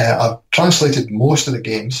 I've translated most of the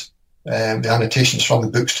games. The annotations from the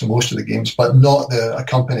books to most of the games, but not the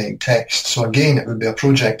accompanying text. So again, it would be a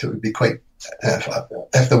project that would be quite,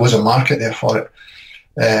 if there was a market there for it,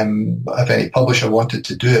 if any publisher wanted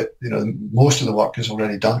to do it, most of the work is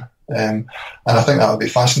already done. And I think that would be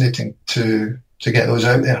fascinating to get those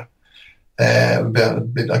out there. It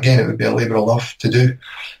would be a labour of love to do.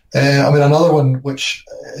 Another one, which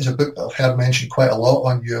is a book that I've heard mentioned quite a lot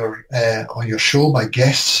on your show by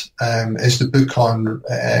guests, is the book on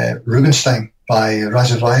Rubinstein by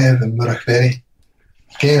Razavayev and Murakhveri.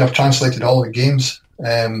 Again, I've translated all the games,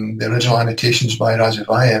 the original annotations by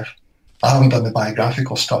Razavayev, I haven't done the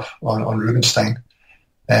biographical stuff on Rubinstein.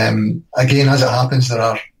 Again, as it happens,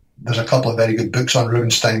 there's a couple of very good books on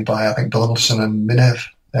Rubinstein by, I think, Donaldson and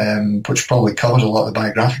Minev, which probably covers a lot of the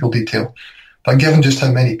biographical detail. But given just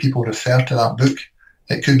how many people refer to that book,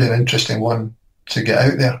 it could be an interesting one to get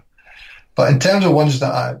out there. But in terms of ones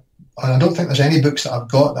that I don't think there's any books that I've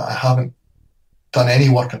got that I haven't done any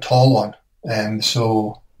work at all on.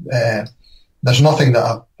 So there's nothing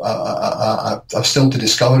that I've still to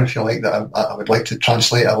discover, if you like, that I would like to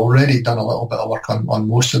translate. I've already done a little bit of work on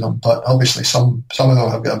most of them, but obviously some of them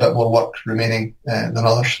have got a bit more work remaining than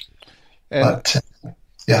others. But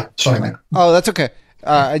yeah, sorry, man. Oh, that's okay.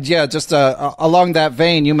 Just along that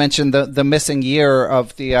vein, you mentioned the missing year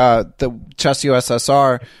of the Chess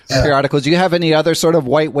USSR periodicals. Do you have any other sort of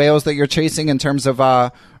white whales that you're chasing in terms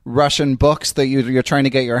of Russian books that you're trying to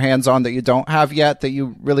get your hands on that you don't have yet, that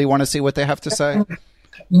you really want to see what they have to say?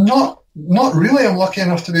 Not really. I'm lucky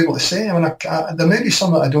enough to be able to say. I mean, there may be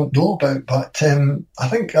some that I don't know about, but I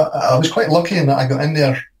think I was quite lucky in that I got in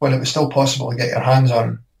there when it was still possible to get your hands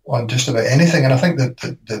on just about anything. And I think that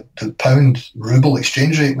the pound-ruble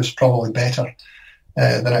exchange rate was probably better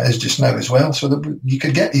than it is just now as well. So you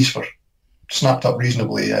could get these for snapped up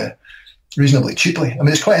reasonably cheaply. I mean,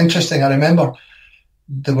 it's quite interesting. I remember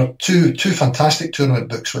there were two fantastic tournament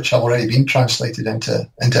books which have already been translated into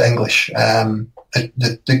English.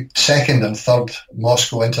 The second and third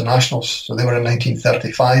Moscow Internationals, so they were in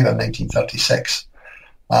 1935 and 1936.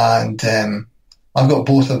 And I've got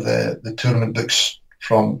both of the tournament books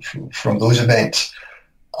from those events.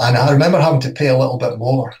 And I remember having to pay a little bit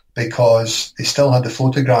more because they still had the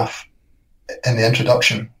photograph in the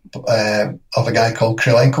introduction of a guy called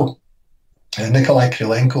Krylenko. Nikolai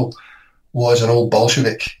Krylenko was an old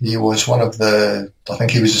Bolshevik. He was I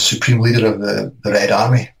think he was the supreme leader of the Red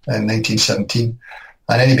Army in 1917.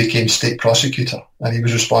 And then he became state prosecutor. And he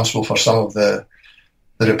was responsible for some of the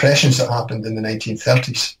repressions that happened in the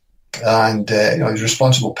 1930s. And he was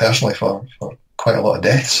responsible personally for quite a lot of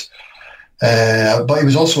deaths. But he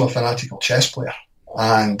was also a fanatical chess player.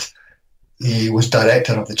 And he was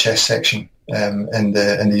director of the chess section in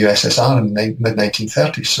the USSR in the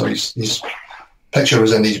mid-1930s. So his picture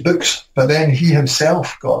was in these books. But then he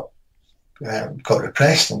himself got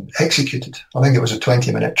repressed and executed. I think it was a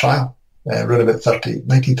 20-minute trial, around about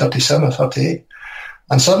 1937 or 38.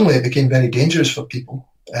 And suddenly it became very dangerous for people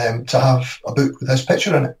to have a book with his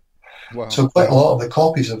picture in it. Wow. So quite a lot of the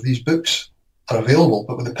copies of these books are available,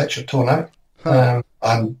 but with the picture torn out. Huh.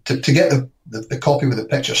 And to get the copy with the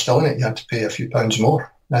picture still in it, you had to pay a few pounds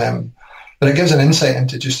more. But it gives an insight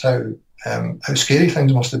into just how scary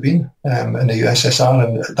things must have been in the USSR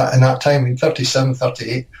and in that time, in 37,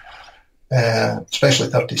 38, especially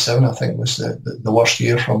 37, I think, was the worst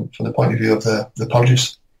year from the point of view of the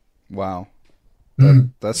purges. Wow.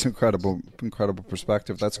 That's incredible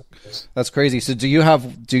perspective. That's crazy. So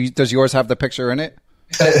does yours have the picture in it?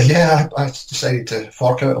 Yeah, I decided to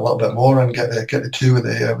fork out a little bit more and get the two with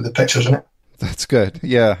the pictures in it. That's good.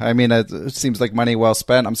 Yeah, I mean, it seems like money well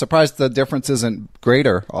spent. I'm surprised the difference isn't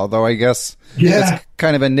greater, although I guess it's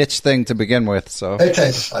kind of a niche thing to begin with. So it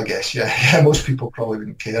is, I guess. Yeah, most people probably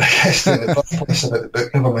wouldn't care, I guess, in the first place about the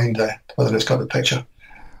book. Never mind whether it's got the picture.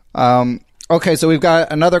 Okay, so we've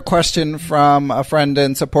got another question from a friend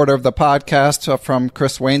and supporter of the podcast, from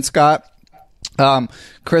Chris Wainscott.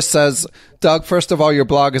 Chris says, Doug, first of all, your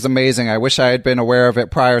blog is amazing. I wish I had been aware of it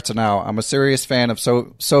prior to now. I'm a serious fan of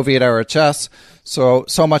Soviet-era chess, so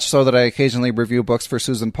much so that I occasionally review books for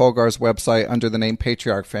Susan Polgar's website under the name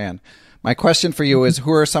Patriarch Fan. My question for you is,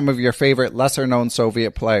 who are some of your favorite lesser-known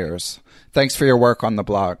Soviet players? Thanks for your work on the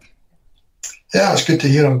blog. Yeah, it's good to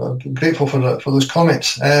hear. I'm grateful for those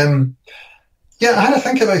comments. Yeah, I had to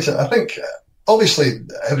think about it. I think obviously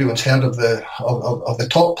everyone's heard of the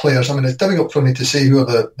top players. I mean, it's difficult for me to say who are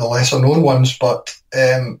the lesser known ones, but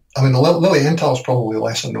I mean, Lilienthal is probably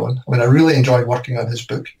lesser known. I mean, I really enjoyed working on his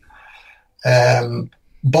book.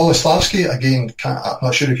 Boleslavsky, again, I'm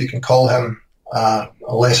not sure if you can call him a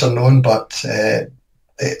lesser known, but a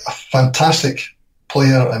fantastic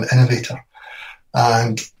player and innovator,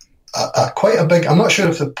 and quite a big. I'm not sure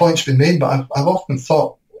if the point's been made, but I've often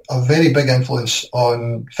thought a very big influence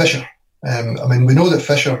on Fischer. I mean, we know that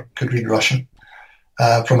Fischer could read Russian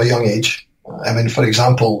from a young age. I mean, for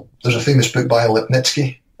example, there's a famous book by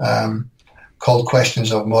Lipnitsky called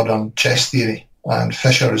Questions of Modern Chess Theory, and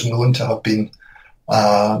Fischer is known to have been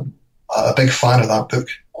a big fan of that book,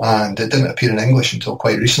 and it didn't appear in English until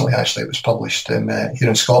quite recently. Actually, it was published here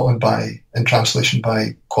in Scotland in translation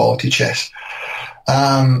by Quality Chess.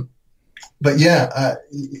 But yeah,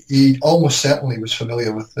 he almost certainly was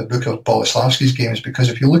familiar with the book of Boleslavsky's games, because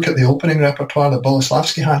if you look at the opening repertoire that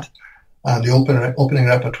Boleslavsky had, and the opening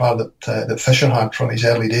repertoire that Fischer had from his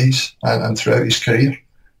early days and throughout his career.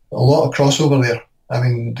 A lot of crossover there. I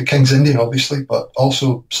mean, the King's Indian, obviously, but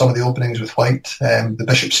also some of the openings with White. The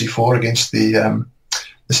Bishop C4 against the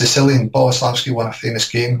Sicilian. Boleslavsky won a famous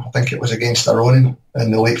game. I think it was against Aronin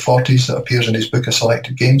in the late 40s that appears in his book of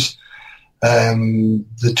selected games.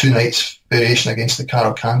 The 2 knights variation against the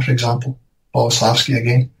Karol Khan, for example. Boleslavsky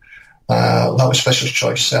again. That was Fischer's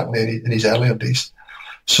choice, certainly in his earlier days.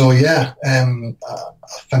 So yeah, a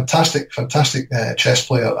fantastic chess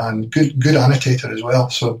player and good annotator as well.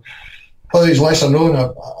 So whether he's lesser known,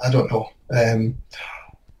 I don't know. Then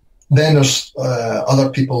there's other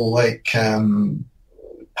people like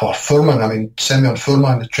Furman. I mean, Semyon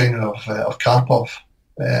Furman, the trainer of Karpov,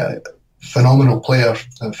 phenomenal player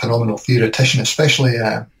and phenomenal theoretician, especially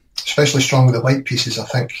strong with the white pieces. I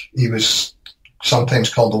think he was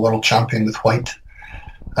sometimes called the world champion with white.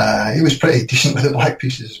 He was pretty decent with the black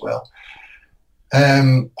pieces as well.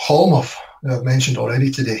 Holmov, who I've mentioned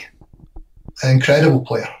already today, an incredible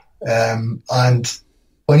player. And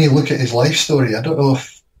when you look at his life story, I don't know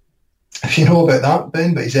if you know about that,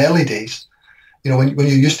 Ben, but his early days, you know, when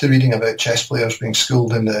you're used to reading about chess players being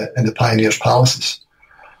schooled in the pioneers' palaces,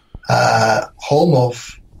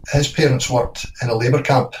 Holmov, his parents worked in a labour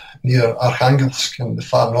camp near Arkhangelsk in the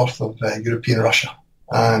far north of European Russia,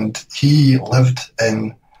 and he lived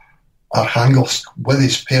in Arkhangelsk with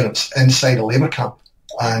his parents inside a labour camp,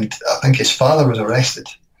 and I think his father was arrested,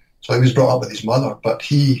 so he was brought up with his mother, but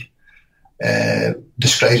he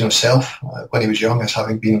describes himself when he was young as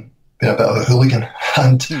having been a bit of a hooligan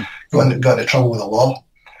and got into trouble with the law.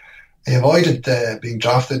 He avoided being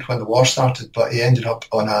drafted when the war started, but he ended up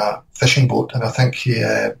on a fishing boat, and I think he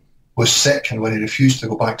was sick, and when he refused to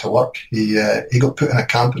go back to work, he got put in a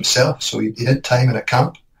camp himself, so he did time in a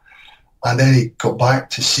camp, and then he got back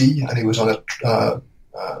to sea, and he was on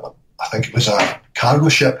I think it was a cargo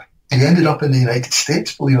ship. He ended up in the United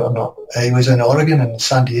States, believe it or not. He was in Oregon and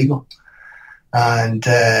San Diego, and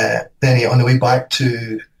then he, on the way back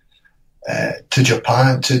to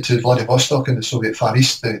Japan, to Vladivostok in the Soviet Far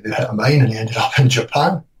East, they hit a mine and he ended up in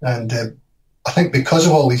Japan. And I think because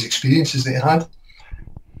of all these experiences that he had,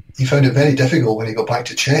 he found it very difficult when he got back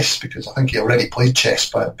to chess, because I think he already played chess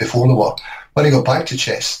before the war. When he got back to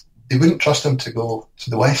chess, they wouldn't trust him to go to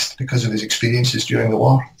the West because of his experiences during the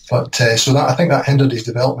war. But so that, I think that hindered his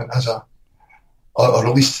development or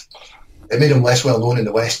at least it made him less well known in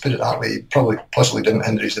the West, put it that way. It possibly didn't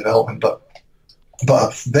hinder his development, but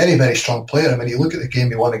a very, very strong player. I mean, you look at the game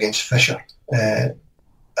he won against Fischer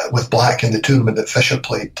with black in the tournament that Fischer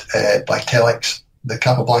played by telex, the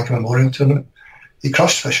Capablanca Memorial Tournament. He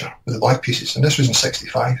crushed Fischer with the black pieces, and this was in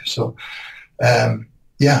 65. So,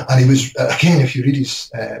 yeah, and he was, again, if you read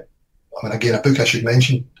his, again, a book I should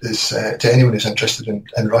mention is to anyone who's interested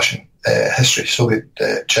in Russian history, Soviet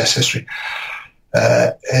chess history,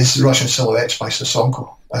 is Russian Silhouettes by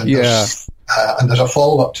Sosonko. And there's a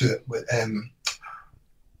follow-up to it with,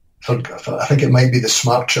 I think it might be the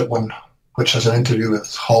Smart Chip one, which has an interview with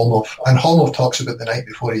Holmov. And Holmov talks about the night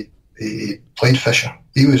before he played Fischer.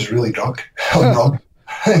 He was really drunk on rum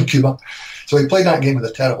in Cuba. So he played that game with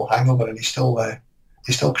a terrible hangover, and he still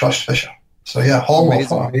crushed Fischer. So yeah,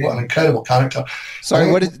 Holmov, what an incredible character.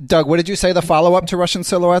 Sorry, Doug, what did you say the follow-up to Russian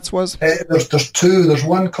Silhouettes was? There's two. There's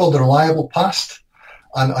one called The Reliable Past,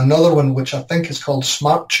 and another one which I think is called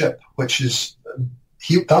Smart Chip, which is...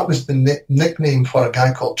 that was the nickname for a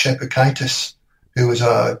guy called Chepukaitis, who was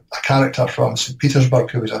a character from St.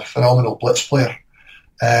 Petersburg, who was a phenomenal blitz player.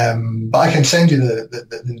 But I can send you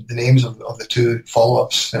the names of the two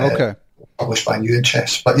follow-ups published by New in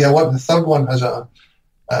Chess. But yeah, the third one has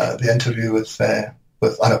the interview with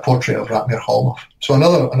and a portrait of Ratmir Holmov. So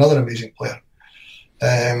another amazing player.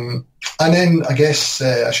 And then I guess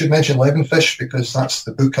I should mention Levenfish, because that's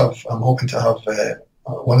the book I'm hoping to have.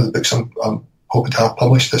 One of the books I'm hoping to have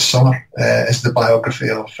published this summer is the biography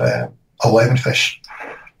of Levenfish.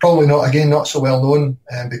 Probably not so well known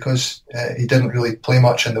because he didn't really play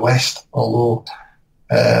much in the West, although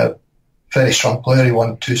very strong player. He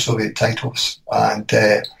won 2 Soviet titles, and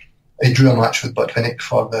he drew a match with Botvinnik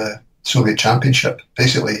for the Soviet Championship.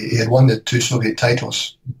 Basically, he had won the 2 Soviet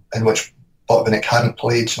titles in which Botvinnik hadn't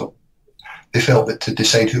played, so they felt that to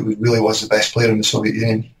decide who really was the best player in the Soviet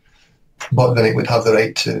Union, Botvinnik would have the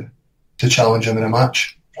right to challenge him in a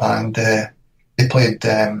match. And he played,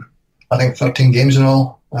 I think, 13 games in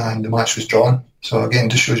all, and the match was drawn. So again,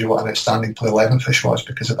 just shows you what an outstanding player Levenfish was,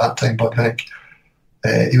 because at that time, Botvinnik,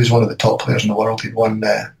 he was one of the top players in the world. He'd won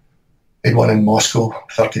in Moscow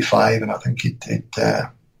 35, and I think he'd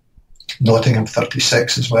Nottingham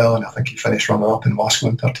 36 as well, and I think he finished runner-up in Moscow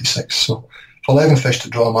in 36. So for Levenfish to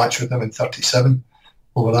draw a match with him in 37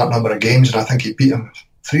 over that number of games, and I think he beat him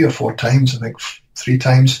 3 or 4 times. I think 3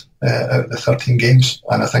 times out of the 13 games,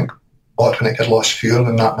 and I think Botvinnik had lost fewer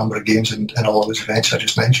than that number of games in all of those events I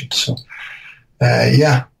just mentioned. So,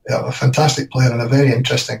 yeah, a fantastic player and a very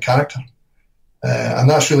interesting character. And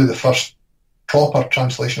that's really the first proper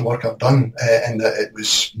translation work I've done, in that it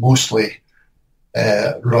was mostly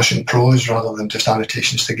Russian prose rather than just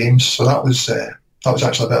annotations to games. So that was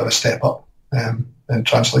actually a bit of a step up in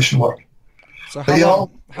translation work. So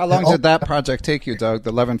how long did that project take you, Doug,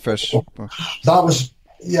 the Levenfish book? That was,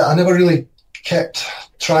 I never really kept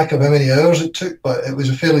track of how many hours it took, but it was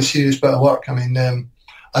a fairly serious bit of work. I mean,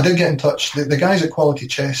 I did get in touch. The guys at Quality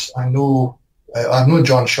Chess, I've known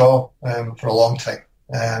John Shaw for a long time.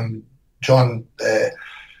 John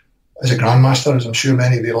is a grandmaster, as I'm sure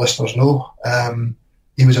many of your listeners know.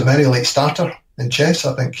 He was a very late starter in chess.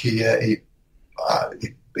 I think he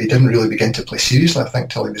didn't really begin to play seriously, I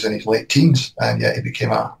think, till he was in his late teens, and yet he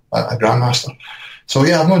became a grandmaster. So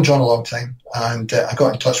yeah, I've known John a long time, and I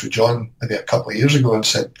got in touch with John maybe a couple of years ago and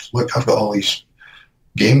said, look, I've got all these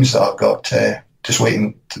games that I've got just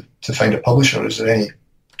waiting to find a publisher. Is there any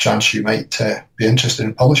chance you might be interested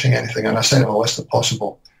in publishing anything? And I sent him a list of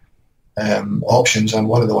possible options, and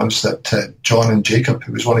one of the ones that John and Jacob,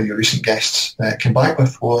 who was one of your recent guests, came back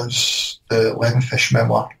with was the Levenfish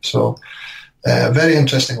memoir. So a very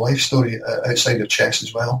interesting life story outside of chess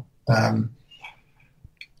as well.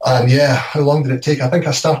 And yeah, how long did it take? I think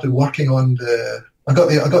I started working on I got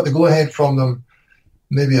the go ahead from them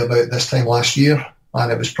maybe about this time last year,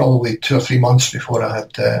 and it was probably 2 or 3 months before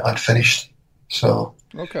I'd finished. So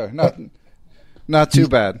okay, not too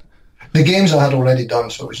bad. The games I had already done,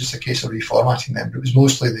 so it was just a case of reformatting them. But it was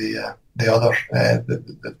mostly the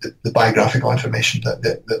biographical information that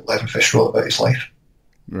Levenfish wrote about his life.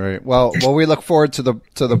 Right. Well, we look forward to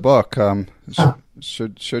the book.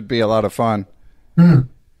 Should be a lot of fun.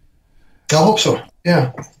 I hope so.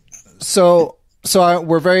 Yeah. So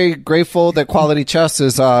we're very grateful that Quality Chess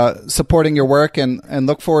is supporting your work, and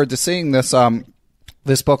look forward to seeing this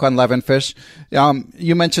book on Levenfish.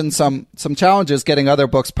 You mentioned some challenges getting other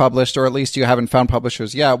books published, or at least you haven't found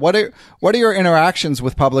publishers yet. What are your interactions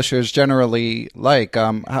with publishers generally like?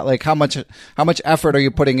 How much effort are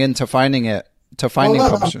you putting into finding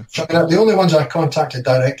publishers? The only ones I contacted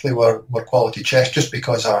directly were Quality Chess, just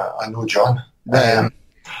because I know John. Right.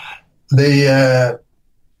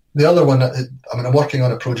 The other one, I'm working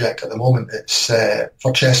on a project at the moment. It's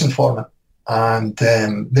for Chess Informant, and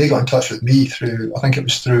they got in touch with me through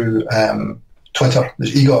Twitter.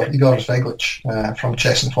 There's Igor Zveglich from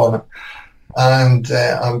Chess Informant, and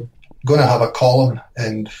I'm going to have a column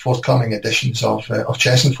in forthcoming editions of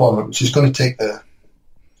Chess Informant, which is going to take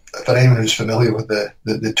for anyone who's familiar with the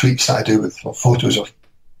tweets that I do with photos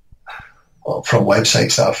from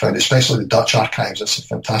websites that I've found, especially the Dutch archives. It's a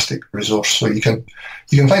fantastic resource. So you can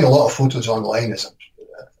find a lot of photos online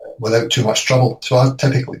without too much trouble. So I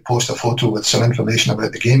typically post a photo with some information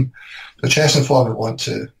about the game. So Chess Informant want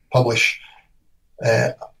to publish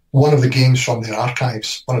one of the games from their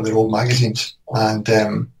archives, one of their old magazines, and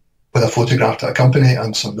with a photograph to accompany it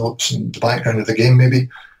and some notes and the background of the game maybe.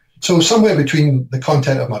 So somewhere between the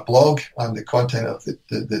content of my blog and the content of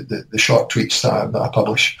the short tweets that I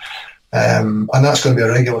publish. And that's going to be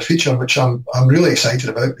a regular feature, which I'm really excited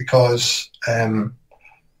about, because I'm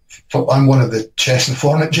one of the Chess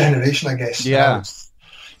Informant generation, I guess. Yeah.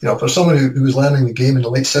 For someone who was learning the game in the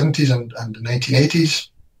late 70s and the 1980s,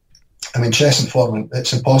 I mean, Chess Informant,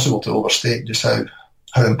 it's impossible to overstate just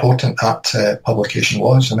how important that publication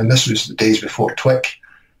was. I mean, this was the days before Twic.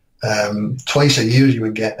 Twice a year you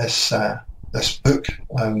would get this book,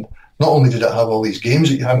 and not only did it have all these games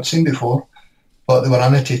that you hadn't seen before, but they were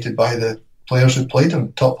annotated by the players who played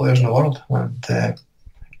them, top players in the world. And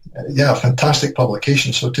a fantastic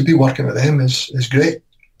publication. So to be working with them is great.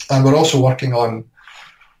 And we're also working on,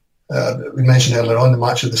 we mentioned earlier on, the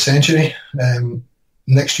match of the century.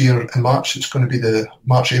 Next year in March, it's going to be the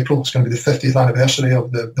March-April. It's going to be the 50th anniversary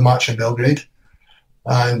of the match in Belgrade.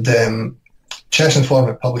 And Chess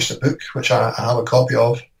Informant published a book, which I have a copy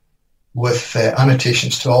of, with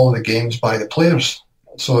annotations to all of the games by the players.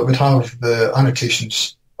 So it would have the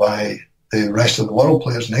annotations by the rest of the world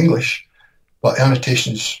players in English, but the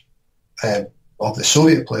annotations of the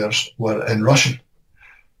Soviet players were in Russian.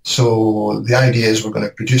 So the idea is we're going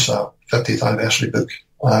to produce a 50th anniversary book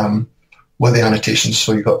with the annotations.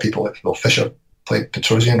 So you've got people like Fischer played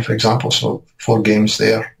Petrosian, for example, so 4 games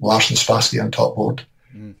there, Larsen, Spassky on top board.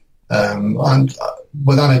 And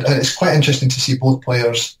with it's quite interesting to see both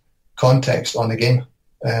players' context on the game.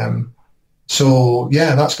 So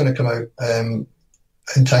yeah, that's going to come out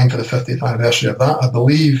in time for the 50th anniversary of that. I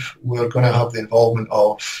believe we're going to have the involvement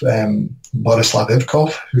of Borislav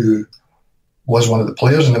Ivkov, who was one of the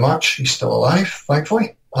players in the match. He's still alive,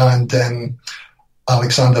 thankfully. And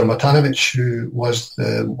Alexander Matanovic, who was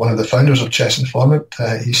one of the founders of Chess Informant,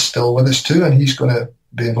 he's still with us too, and he's going to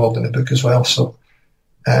be involved in the book as well. So,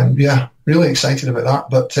 really excited about that.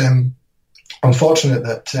 But I'm fortunate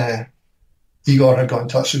that Igor had got in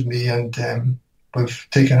touch with me, and we've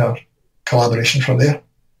taken our collaboration from there.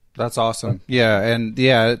 That's awesome. Yeah, and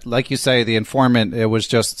like you say, the Informant, it was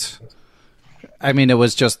just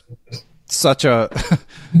such an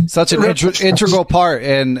integral part,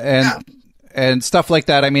 and stuff like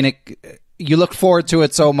that. I mean, you look forward to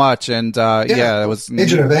it so much, and it was a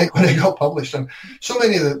major event when it got published. And so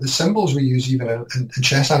many of the symbols we use, even in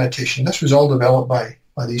chess annotation, this was all developed by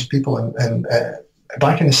these people in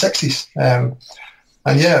back in the 60s.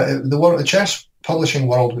 The chess publishing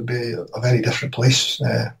world would be a very different place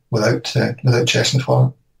without Chess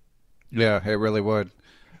Informant. Yeah, it really would.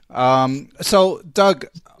 So, Doug,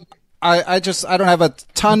 I don't have a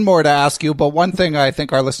ton more to ask you, but one thing I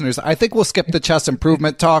think our listeners, I think we'll skip the chess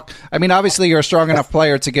improvement talk. I mean, obviously you're a strong enough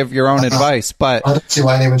player to give your own advice, but I don't see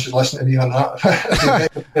why anyone should listen to me on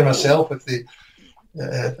that. Myself with the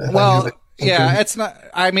it's not.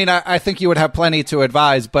 I mean, I think you would have plenty to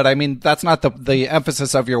advise, but I mean, that's not the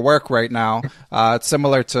emphasis of your work right now. It's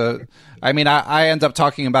similar to. I mean, I end up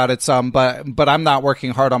talking about it some, but I'm not working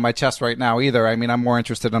hard on my chess right now either. I mean, I'm more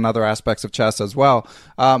interested in other aspects of chess as well.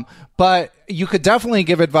 But you could definitely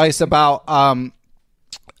give advice about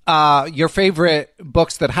your favorite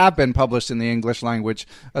books that have been published in the English language,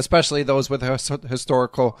 especially those with a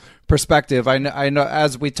historical perspective. I know,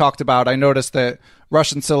 as we talked about, I noticed that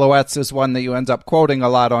Russian Silhouettes is one that you end up quoting a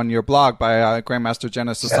lot on your blog by Grandmaster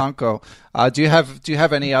Jenna Sasanko. Do you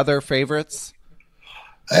have any other favorites?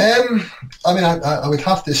 I would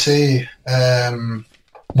have to say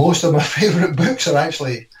most of my favorite books are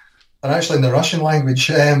actually in the Russian language,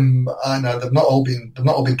 and they've not all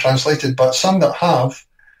been translated, but some that have.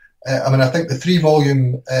 I think the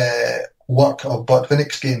 3-volume work of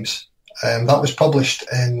Botvinnik's games, that was published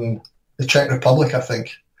in the Czech Republic, I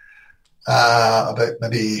think, about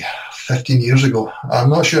maybe 15 years ago. I'm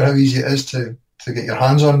not sure how easy it is to get your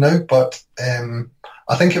hands on now, but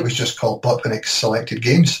I think it was just called Botvinnik's Selected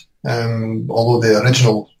Games, although the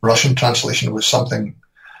original Russian translation was something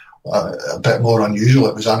a bit more unusual.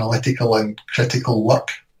 It was analytical and critical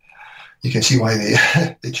work. You can see why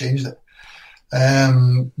they changed it.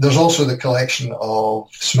 There's also the collection of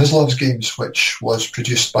Smyslov's games, which was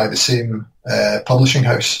produced by the same publishing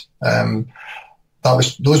house.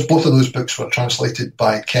 Both of those books were translated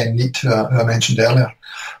by Ken Neat, who I mentioned earlier.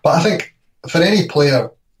 But I think for any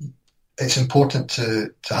player, it's important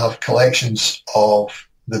to have collections of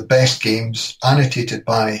the best games annotated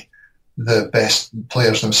by the best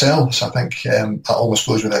players themselves. I think that almost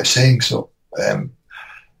goes without saying. So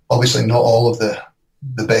obviously not all of the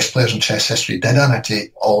best players in chess history did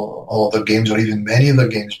annotate all of their games, or even many of their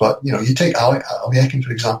games. But, you take Aliekin,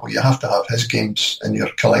 for example, you have to have his games in your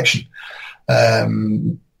collection.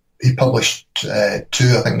 He published two,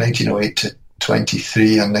 I think 1908 to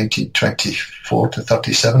 23 and 1924 to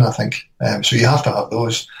 37, I think. So you have to have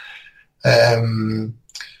those.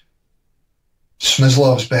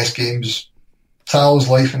 Smyslov's best games, Tal's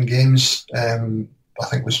Life and Games, I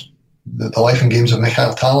think was the Life and Games of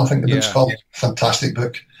Mikhail Tal, I think the book's called. Fantastic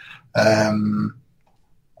book.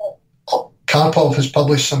 Karpov has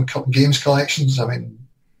published some games collections. I mean,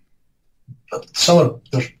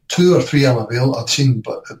 there's 2 or 3 I've seen,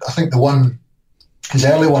 but I think his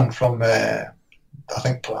early one from, I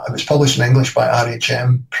think it was published in English by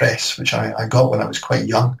RHM Press, which I got when I was quite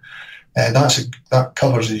young. That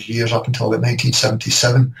covers his years up until about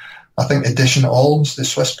 1977. I think Edition Olms, the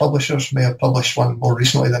Swiss publishers, may have published one more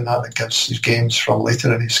recently than that gives his games from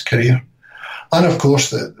later in his career. And of course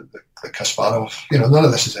the Kasparov, none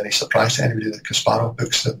of this is any surprise to anybody, the Kasparov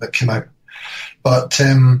books that came out. But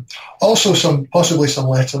also possibly some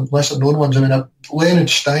lesser known ones. I mean, Leonid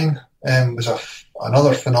Stein was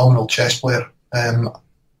another phenomenal chess player,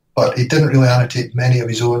 but he didn't really annotate many of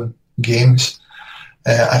his own games.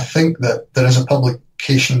 I think that there is a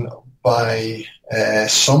publication by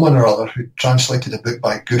someone or other who translated a book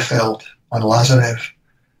by Gufeld and Lazarev.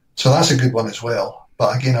 So that's a good one as well.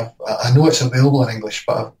 But again, I know it's available in English,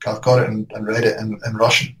 but I've got it and read it in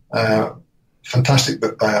Russian. Fantastic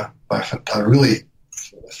book by a really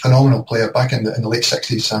phenomenal player back in the late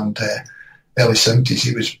 60s and early 70s.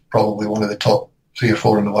 He was probably one of the top 3 or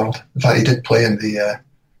 4 in the world. In fact, he did play in the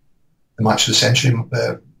match of the century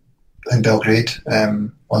in Belgrade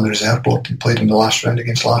on the reserve board. He played in the last round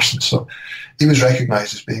against Larson, so he was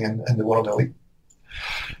recognised as being in the world elite.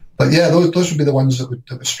 But yeah, those would be the ones that would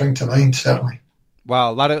spring to mind, certainly.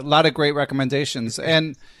 Wow, a lot of great recommendations.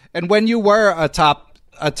 And when you were a top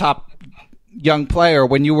young player,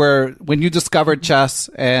 when you discovered chess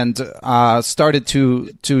and started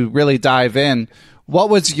to really dive in, what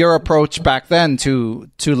was your approach back then to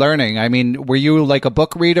learning? I mean, were you like a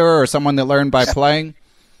book reader or someone that learned by playing?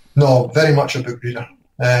 No, very much a book reader.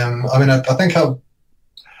 I think I've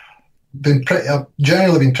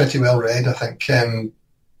generally been pretty well read. I think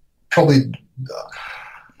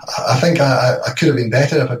I could have been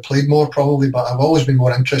better if I played more, probably, but I've always been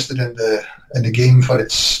more interested in the game for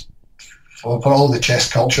all the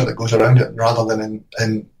chess culture that goes around it, rather than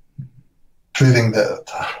in proving that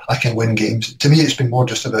I can win games. To me, it's been more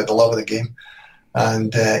just about the love of the game.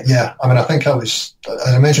 And I think I was,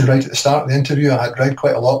 as I mentioned right at the start of the interview, I had read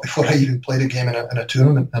quite a lot before I even played a game in a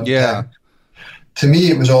tournament. And to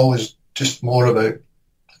me, it was always just more about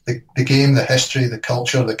the game, the history, the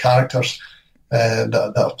culture, the characters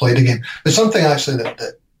that I've played a game. There's something actually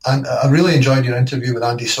and I really enjoyed your interview with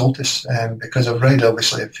Andy Soltis, because I've read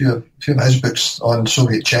obviously a few of his books on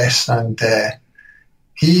Soviet chess, and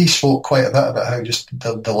he spoke quite a bit about how just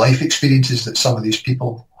the life experiences that some of these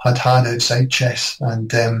people had outside chess, and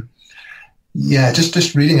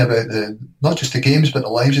just reading about not just the games but the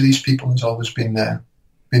lives of these people has always been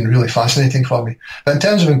really fascinating for me. But in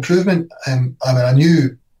terms of improvement, I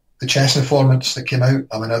knew the chess informants that came out.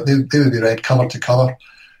 They would be read cover to cover.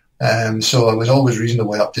 So I was always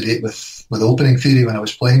reasonably up to date with opening theory when I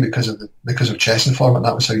was playing because of Chess Informant.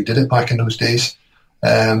 That was how you did it back in those days.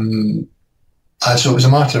 So it was a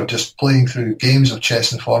matter of just playing through games of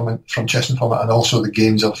Chess Informant, and also the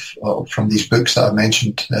games from these books that I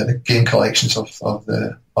mentioned, the game collections of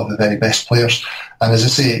the very best players. And as I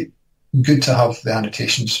say, good to have the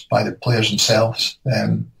annotations by the players themselves.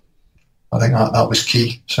 I think that was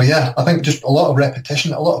key. So yeah, I think just a lot of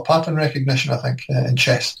repetition, a lot of pattern recognition, I think, in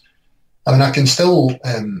chess. I can still,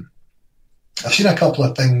 I've seen a couple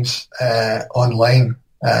of things online.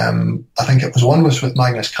 I think one was with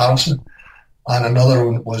Magnus Carlsen, and another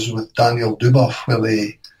one was with Daniel Dubov, where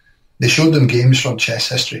they showed them games from chess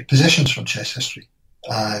history, positions from chess history,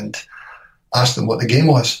 and asked them what the game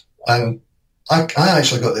was. And I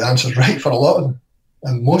actually got the answers right for a lot of them,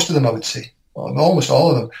 and most of them I would say, almost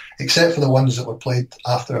all of them, except for the ones that were played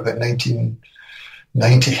after about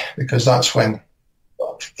 1990, because that's when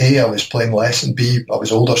A, I was playing less, and B, I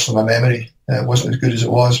was older, so my memory wasn't as good as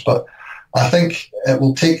it was. But I think it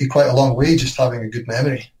will take you quite a long way just having a good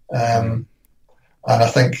memory. And I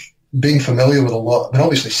think being familiar with a lot,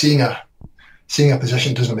 obviously seeing a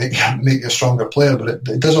position doesn't make you a stronger player, but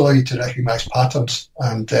it does allow you to recognise patterns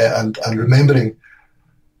and remembering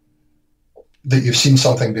that you've seen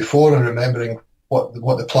something before, and remembering what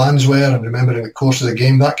the plans were, and remembering the course of the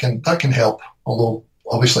game. That can help, although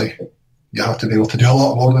obviously you have to be able to do a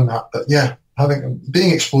lot more than that. But yeah,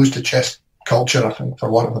 being exposed to chess culture, I think,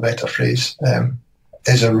 for want of a better phrase,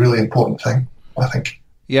 is a really important thing, I think.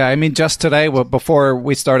 Yeah, just today, before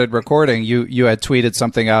we started recording, you had tweeted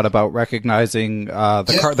something out about recognizing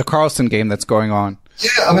the Carlsen game that's going on.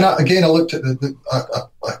 Yeah, I looked at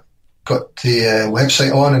I got the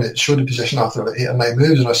website on, and it showed the position after about 8 or 9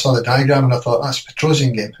 moves, and I saw the diagram, and I thought, that's a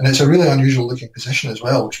Petrosian game. And it's a really unusual looking position as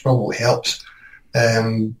well, which probably helps.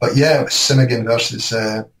 But yeah, it was Simigin versus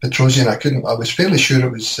Petrosian. I was fairly sure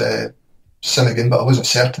it was Simigin, but I wasn't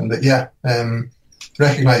certain. But yeah,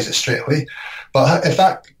 recognised it straight away. But if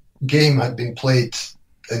that game had been played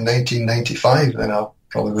in 1995, then I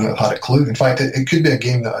probably wouldn't have had a clue. In fact, it could be a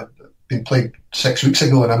game that had been played 6 weeks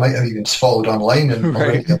ago, and I might have even followed online and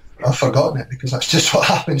already I've forgotten it, because that's just what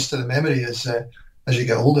happens to the memory as you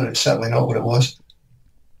get older. It's certainly not what it was.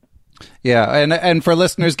 Yeah, and for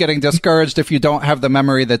listeners getting discouraged if you don't have the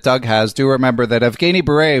memory that Doug has, do remember that Evgeny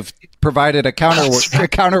Barev provided a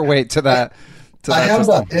counterweight to that. I heard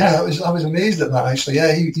that. Yeah, I was amazed at that, actually.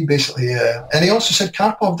 Yeah, he basically, and he also said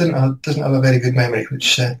Karpov doesn't have a very good memory,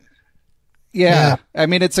 which. Yeah,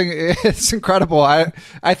 it's incredible.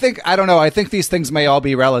 I think these things may all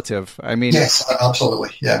be relative. Yes, absolutely.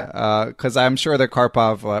 Yeah, because I'm sure that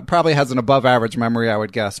Karpov probably has an above average memory, I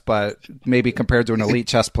would guess, but maybe compared to an elite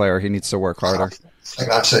chess player, he needs to work harder. I think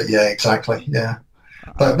that's it. Yeah, exactly. Yeah,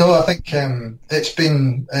 but no, I think it's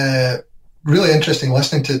been really interesting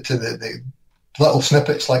listening to the little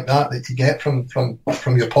snippets like that you get from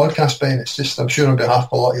your podcast, Ben. It's just, I'm sure on behalf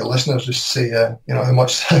of a lot of your listeners, just to say how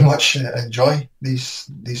much enjoy these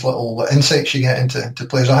little insights you get into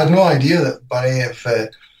players. I had no idea that Barev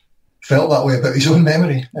felt that way about his own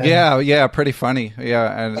memory. Yeah, pretty funny.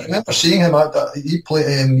 Yeah, and I remember seeing him. He played.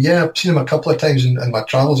 I've seen him a couple of times in my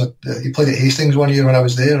travels. He played at Hastings one year when I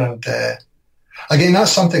was there, and again,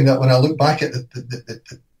 that's something that when I look back at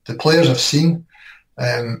the players I've seen,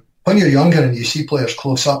 when you're younger and you see players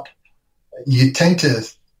close up, you tend to.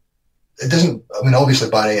 It doesn't. I mean,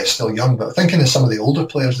 obviously Barry is still young, but thinking of some of the older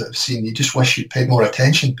players that I've seen, you just wish you'd paid more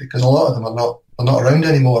attention because a lot of them are not around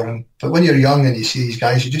anymore. But when you're young and you see these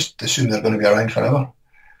guys, you just assume they're going to be around forever.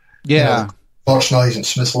 Yeah, Korchnois and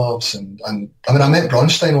Smyslovs, and I mean, I met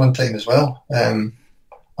Bronstein one time as well, and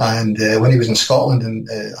when he was in Scotland, and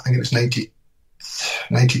I think it was 92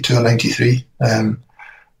 or 93,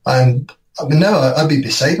 and I mean, now I'd be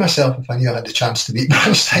beside myself if I knew I had the chance to meet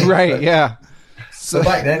Bronstein. Right? But, yeah. So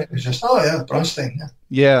back then it was just, oh yeah, Bronstein.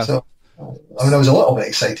 Yeah. So I mean, I was a little bit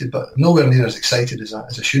excited, but nowhere near as excited as I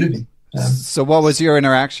should have been. So what was your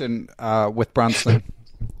interaction with Bronstein?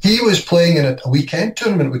 He was playing in a weekend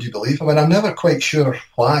tournament, would you believe? I mean, I'm never quite sure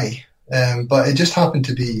why, but it just happened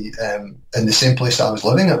to be in the same place that I was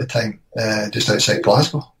living at the time, just outside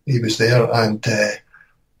Glasgow. He was there, and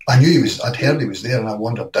I knew I'd heard he was there, and I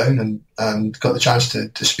wandered down and got the chance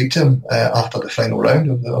to speak to him after the final round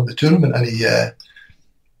of the tournament, and he...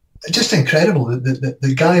 just incredible.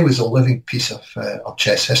 The guy was a living piece of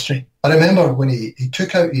chess history. I remember when he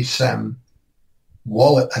took out his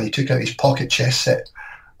wallet and he took out his pocket chess set,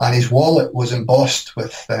 and his wallet was embossed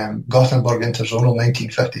with Gothenburg Interzonal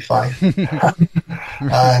 1955.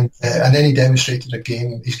 and then he demonstrated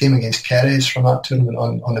his game against Keres from that tournament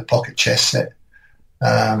on the pocket chess set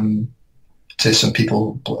to some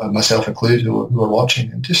people, myself included, who were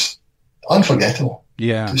watching, and just unforgettable.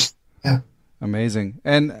 Yeah. Amazing.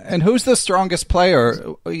 And who's the strongest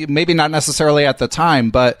player? Maybe not necessarily at the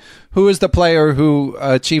time, but who is the player who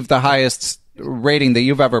achieved the highest rating that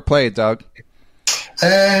you've ever played, Doug?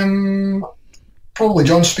 Probably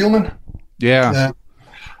John Spielman. Yeah.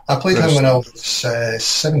 I played him when I was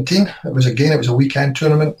 17. It was a weekend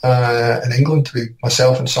tournament in England.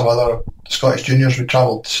 Myself and some other Scottish juniors, we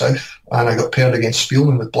travelled south, and I got paired against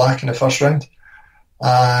Spielman with black in the first round.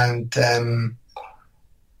 And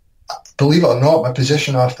believe it or not, my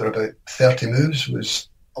position after about 30 moves was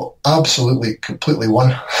absolutely, completely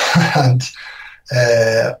won. and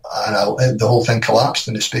the whole thing collapsed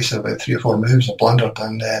in the space of about 3 or 4 moves. I blundered,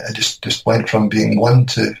 and it just went from being won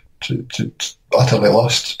to utterly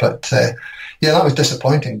lost. But that was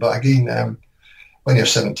disappointing. But again, when you're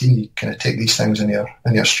 17, you kind of take these things in your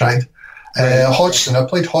stride. Hodgson, I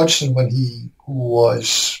played Hodgson when he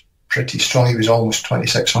was pretty strong. He was almost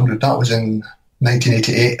 2,600. That was in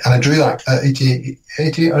 1988, and I drew that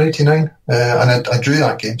 88 or 89, and I drew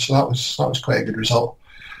that game, so that was quite a good result.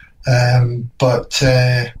 But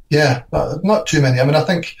not too many. I mean, I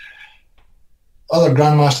think other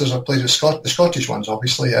grandmasters I've played with the Scottish ones,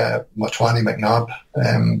 obviously, Motwani, McNabb,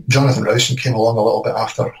 Jonathan Rowson came along a little bit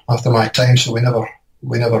after my time, so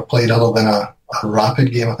we never played other than a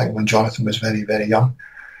rapid game. I think when Jonathan was very, very young.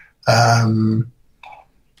 I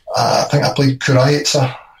think I played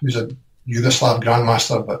Kurajica, who's a Yugoslav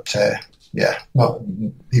grandmaster, but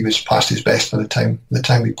he was past his best by the time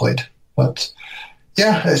we played. But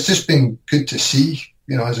yeah, it's just been good to see.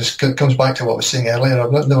 You know, as it comes back to what I was saying earlier,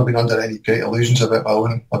 I've never been under any great illusions about my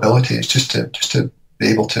own ability. It's just to be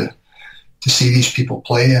able to see these people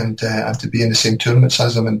play and to be in the same tournaments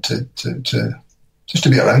as them, and to just to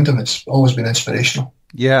be around them. It's always been inspirational.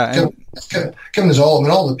 Yeah, it's given us all. I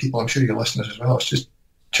mean, all the people, I'm sure your listeners as well. It's just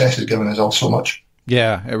chess has given us all so much.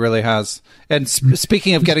 Yeah, it really has. And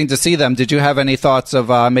speaking of getting to see them, did you have any thoughts of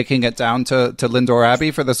making it down to Lindore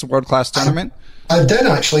Abbey for this world-class tournament? I did,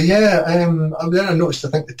 actually, yeah. Then I noticed, I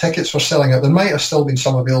think the tickets were selling out. There might have still been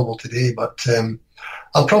some available today, but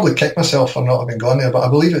I'll probably kick myself for not having gone there, but I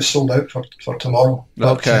believe it's sold out for tomorrow.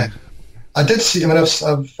 But, okay. I did see, I mean, I've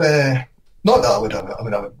not that I would have, I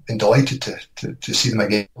mean, I've been delighted to see them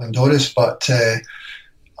again, Lindore's, but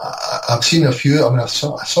I've seen a few. I mean, I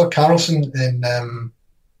saw Carlson in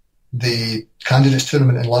the candidates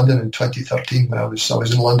tournament in London in 2013 when I was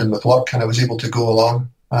in London with work, and I was able to go along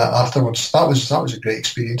afterwards. That was a great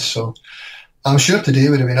experience. So I'm sure today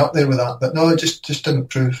would have been up there with that, but no, it just didn't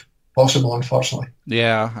prove possible, unfortunately.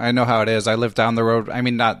 Yeah, I know how it is. I live down the road. I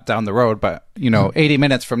mean, not down the road, but 80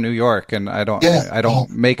 minutes from New York, and I don't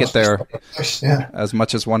make it there as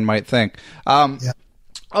much as one might think.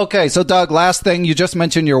 Okay, so Doug, last thing, you just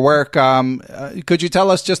mentioned your work. Could you tell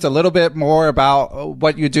us just a little bit more about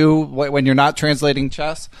what you do when you're not translating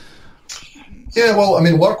chess? Yeah, well, I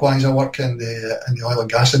mean, work-wise, I work in the oil and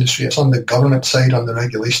gas industry. It's on the government side, on the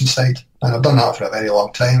regulation side, and I've done that for a very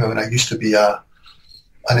long time. I mean, I used to be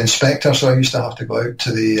an inspector, so I used to have to go out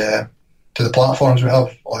to the to the platforms. We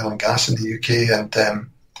have oil and gas in the UK, and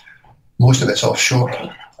most of it's offshore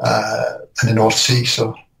in the North Sea.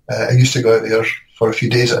 So I used to go out there for a few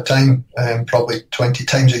days at a time, probably 20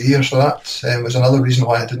 times a year. So that was another reason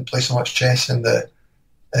why I didn't play so much chess in the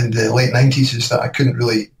late 90s, is that I couldn't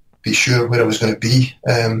really be sure where I was going to be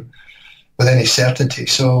with any certainty.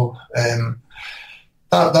 So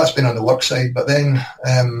that's been on the work side. But then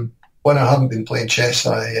when I haven't been playing chess,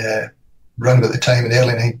 I around about the time in the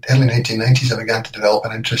early 1990s, I began to develop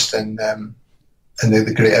an interest in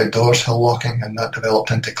the great outdoors, hill walking, and that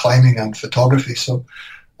developed into climbing and photography. So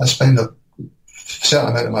I spend a certain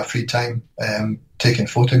amount of my free time taking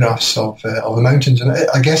photographs of the mountains, and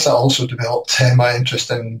I guess that also developed my interest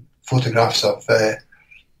in photographs of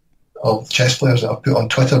chess players that I've put on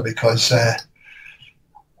Twitter, because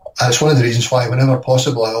that's one of the reasons why, whenever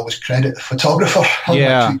possible, I always credit the photographer.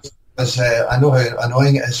 Yeah. Because I know how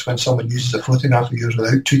annoying it is when someone uses a photograph of yours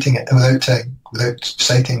without tweeting it, without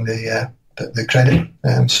citing the credit.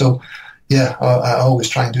 So yeah, I always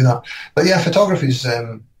try and do that. But yeah, photography's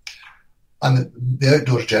and the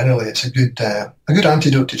outdoors generally, it's a good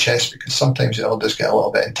antidote to chess, because sometimes it all does get a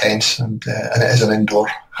little bit intense, and it is an indoor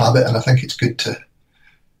habit, and I think it's good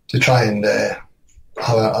to try and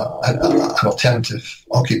have an alternative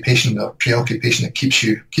occupation or preoccupation that keeps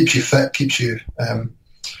you fit, keeps you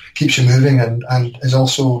moving, and is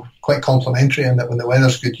also quite complementary, and that when the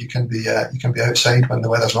weather's good, you can be outside. When the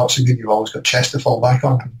weather's not so good, you've always got chess to fall back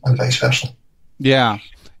on, and vice versa. Yeah.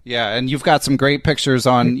 Yeah, and you've got some great pictures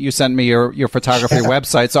on. You sent me your photography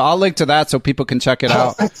website, so I'll link to that so people can check it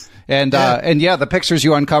out. And the pictures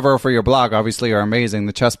you uncover for your blog obviously are amazing.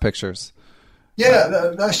 The chess pictures.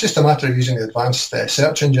 Yeah, that's just a matter of using the advanced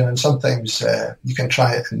search engine, and sometimes you can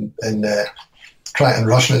try it in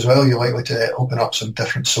Russian as well. You're likely to open up some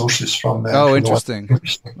different sources from. Interesting.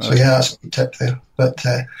 So yeah, that's a good tip there. But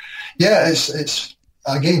it's.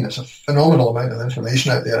 Again, there's a phenomenal amount of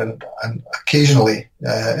information out there, and occasionally,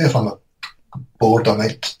 if I'm bored, I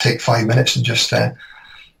might take 5 minutes and just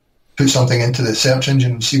put something into the search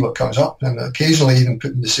engine and see what comes up. And occasionally, even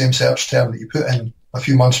putting the same search term that you put in a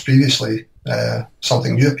few months previously,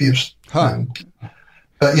 something new appears.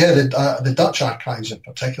 But yeah, the Dutch archives in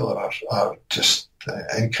particular are just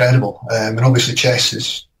incredible. And obviously, chess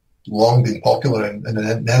has long been popular in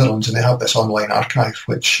the Netherlands, and they have this online archive,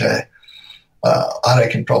 which I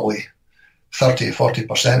reckon probably 30 to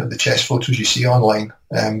 40% of the chess photos you see online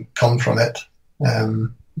come from it.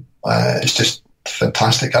 It's just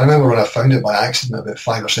fantastic. I remember when I found it by accident about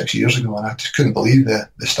 5 or 6 years ago, and I just couldn't believe the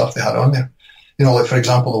stuff they had on there. You know, like, for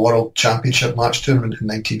example, the World Championship match tournament in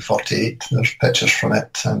 1948, there's pictures from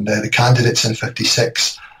it, and the candidates in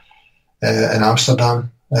 56 in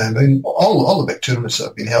Amsterdam. I mean, all the big tournaments that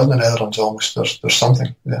have been held in the Netherlands, almost, there's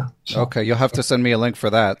something. Yeah. So, okay, you'll have to send me a link for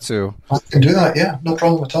that too. I can do that. Yeah, no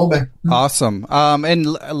problem at all, Ben. Awesome.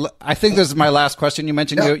 And I think this is my last question. You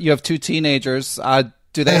mentioned you have 2 teenagers.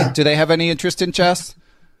 Do they have any interest in chess?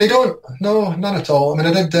 They don't. No, none at all. I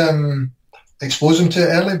mean, I did expose them to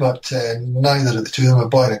it early, but neither of the two of them, a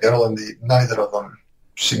boy and a girl, and neither of them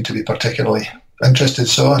seem to be particularly interested,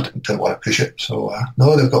 so I didn't want to push it. So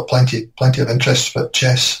no, they've got plenty of interest, but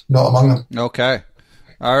chess not among them. Okay,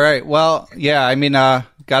 all right. Well, yeah, I mean,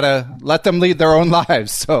 gotta let them lead their own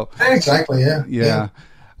lives. So exactly, yeah.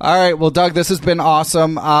 All right. Well, Doug, this has been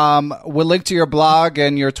awesome. We'll link to your blog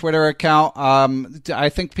and your Twitter account. I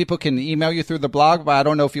think people can email you through the blog, but I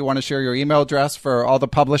don't know if you want to share your email address for all the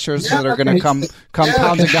publishers that are going to come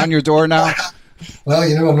pounding down your door now. Well,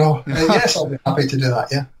 you never know. Yes, I'll be happy to do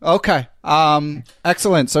that, yeah. Okay.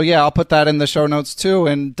 Excellent. So, yeah, I'll put that in the show notes, too.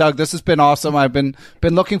 And, Doug, this has been awesome. I've been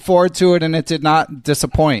looking forward to it, and it did not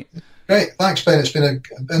disappoint. Great. Thanks, Ben. It's been an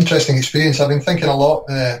interesting experience. I've been thinking a lot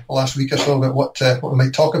the last week or so about what we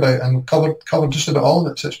might talk about, and covered just about all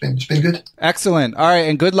of it. So it's been good. Excellent. All right,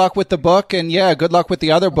 and good luck with the book, and yeah, good luck with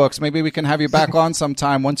the other books. Maybe we can have you back on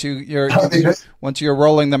sometime once you're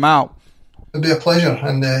rolling them out. It'd be a pleasure,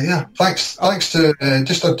 and thanks to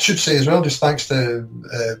just I should say as well, just thanks to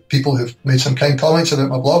people who've made some kind comments about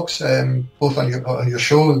my blogs, both on your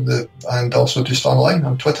show and also just online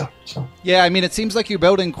on Twitter. So yeah, I mean, it seems like you're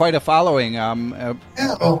building quite a following.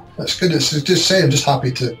 Well, that's good. It's just saying, I'm just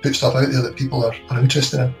happy to put stuff out there that people are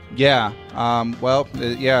interested in. Yeah.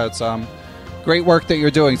 It's great work that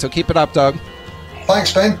you're doing. So keep it up, Doug.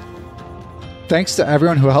 Thanks, Ben. Thanks to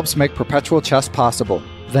everyone who helps make Perpetual Chess possible.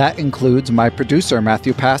 That includes my producer,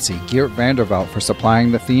 Matthew Passy, Geert Vandervelt for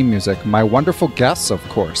supplying the theme music, my wonderful guests, of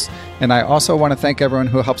course. And I also want to thank everyone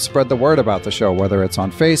who helps spread the word about the show, whether it's on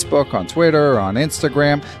Facebook, on Twitter, or on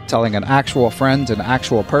Instagram, telling an actual friend, an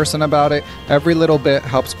actual person about it. Every little bit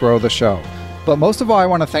helps grow the show. But most of all, I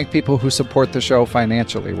want to thank people who support the show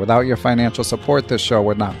financially. Without your financial support, this show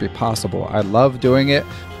would not be possible. I love doing it,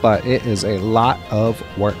 but it is a lot of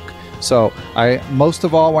work. So I most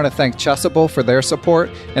of all want to thank Chessable for their support,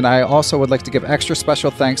 and I also would like to give extra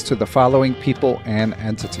special thanks to the following people and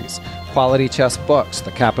entities. Quality Chess Books,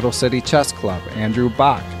 the Capital City Chess Club, Andrew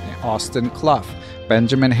Bach, Austin Clough,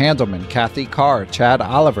 Benjamin Handelman, Kathy Carr, Chad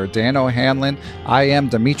Oliver, Dan O'Hanlon, IM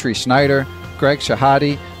Dimitri Schneider, Greg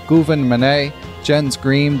Shahadi, Guven Manet, Jens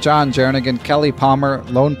Green, John Jernigan, Kelly Palmer,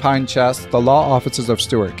 Lone Pine Chess, the law offices of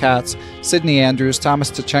Stuart Katz, Sidney Andrews,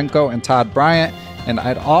 Thomas Tachenko, and Todd Bryant. And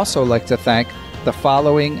I'd also like to thank the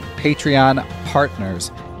following Patreon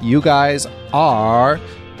partners. You guys are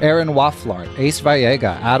Aaron Wafflart, Ace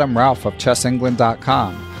Vallega, Adam Ralph of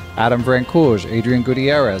ChessEngland.com, Adam Vrancouge, Adrian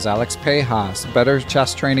Gutierrez, Alex Pejas,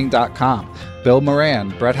 BetterChessTraining.com, Bill Moran,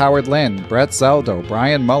 Brett Howard Lynn, Brett Zeldo,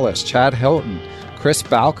 Brian Mullis, Chad Hilton, Chris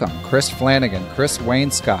Balcom, Chris Flanagan, Chris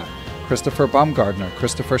Wainscott, Christopher Bumgardner,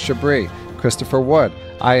 Christopher Chabris, Christopher Wood.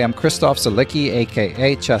 I am Christoph Zalicki,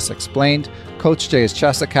 a.k.a. Chess Explained, Coach J's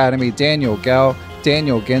Chess Academy, Daniel Gell,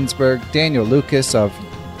 Daniel Ginsberg, Daniel Lucas of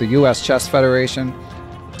the U.S. Chess Federation,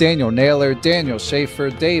 Daniel Naylor, Daniel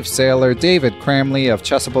Schaefer, Dave Saylor, David Cramley of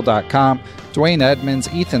Chessable.com, Dwayne Edmonds,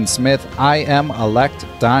 Ethan Smith, I am Elect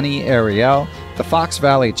Donnie Ariel, the Fox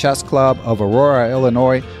Valley Chess Club of Aurora,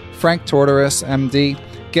 Illinois, Frank Tortoris, MD,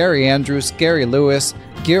 Gary Andrews, Gary Lewis,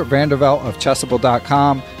 Geert Vandervelt of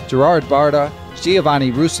Chessable.com, Gerard Barda,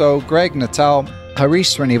 Giovanni Russo, Greg Nattel,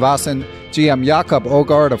 Harish Srinivasan, GM Jakob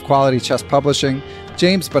Ogard of Quality Chess Publishing,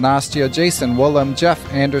 James Bonastia, Jason Woolham,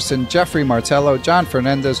 Jeff Anderson, Jeffrey Martello, John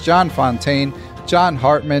Fernandez, John Fontaine, John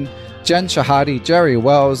Hartman, Jen Shahadi, Jerry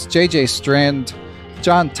Wells, JJ Strand,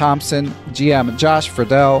 John Thompson, GM Josh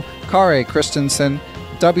Friedel, Kare Christensen,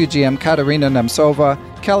 WGM Katerina Nemtsova,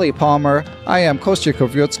 Kelly Palmer, I am Kostya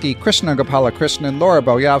Kovyutsky, Krishna Gopala Krishnan, Laura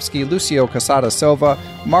Boyavsky, Lucio Casada Silva,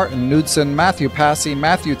 Martin Knudsen, Matthew Passy,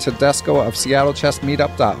 Matthew Tedesco of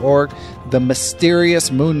SeattleChessMeetup.org, The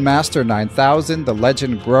Mysterious Moon Master 9000, The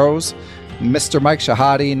Legend Grows, Mr. Mike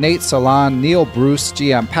Shahadi, Nate Salon, Neil Bruce,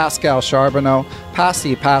 GM Pascal Charbonneau,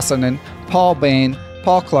 Pasi Passanen, Paul Bain,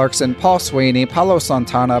 Paul Clarkson, Paul Sweeney, Paulo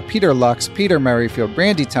Santana, Peter Lux, Peter Merrifield,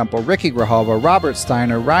 Randy Temple, Ricky Grijalva, Robert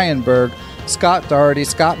Steiner, Ryan Berg, Scott Doherty,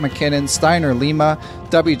 Scott McKinnon, Steiner Lima,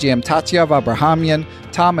 WGM Tatyev Abrahamian,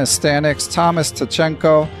 Thomas Stanix, Thomas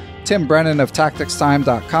Tachenko, Tim Brennan of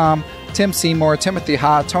TacticsTime.com, Tim Seymour, Timothy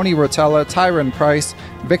Ha, Tony Rotella, Tyron Price,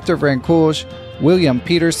 Victor Vrancouge, William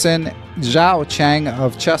Peterson, Zhao Chang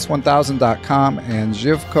of Chess1000.com, and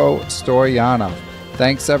Zhivko Stoyanov.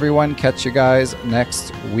 Thanks, everyone. Catch you guys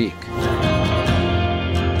next week.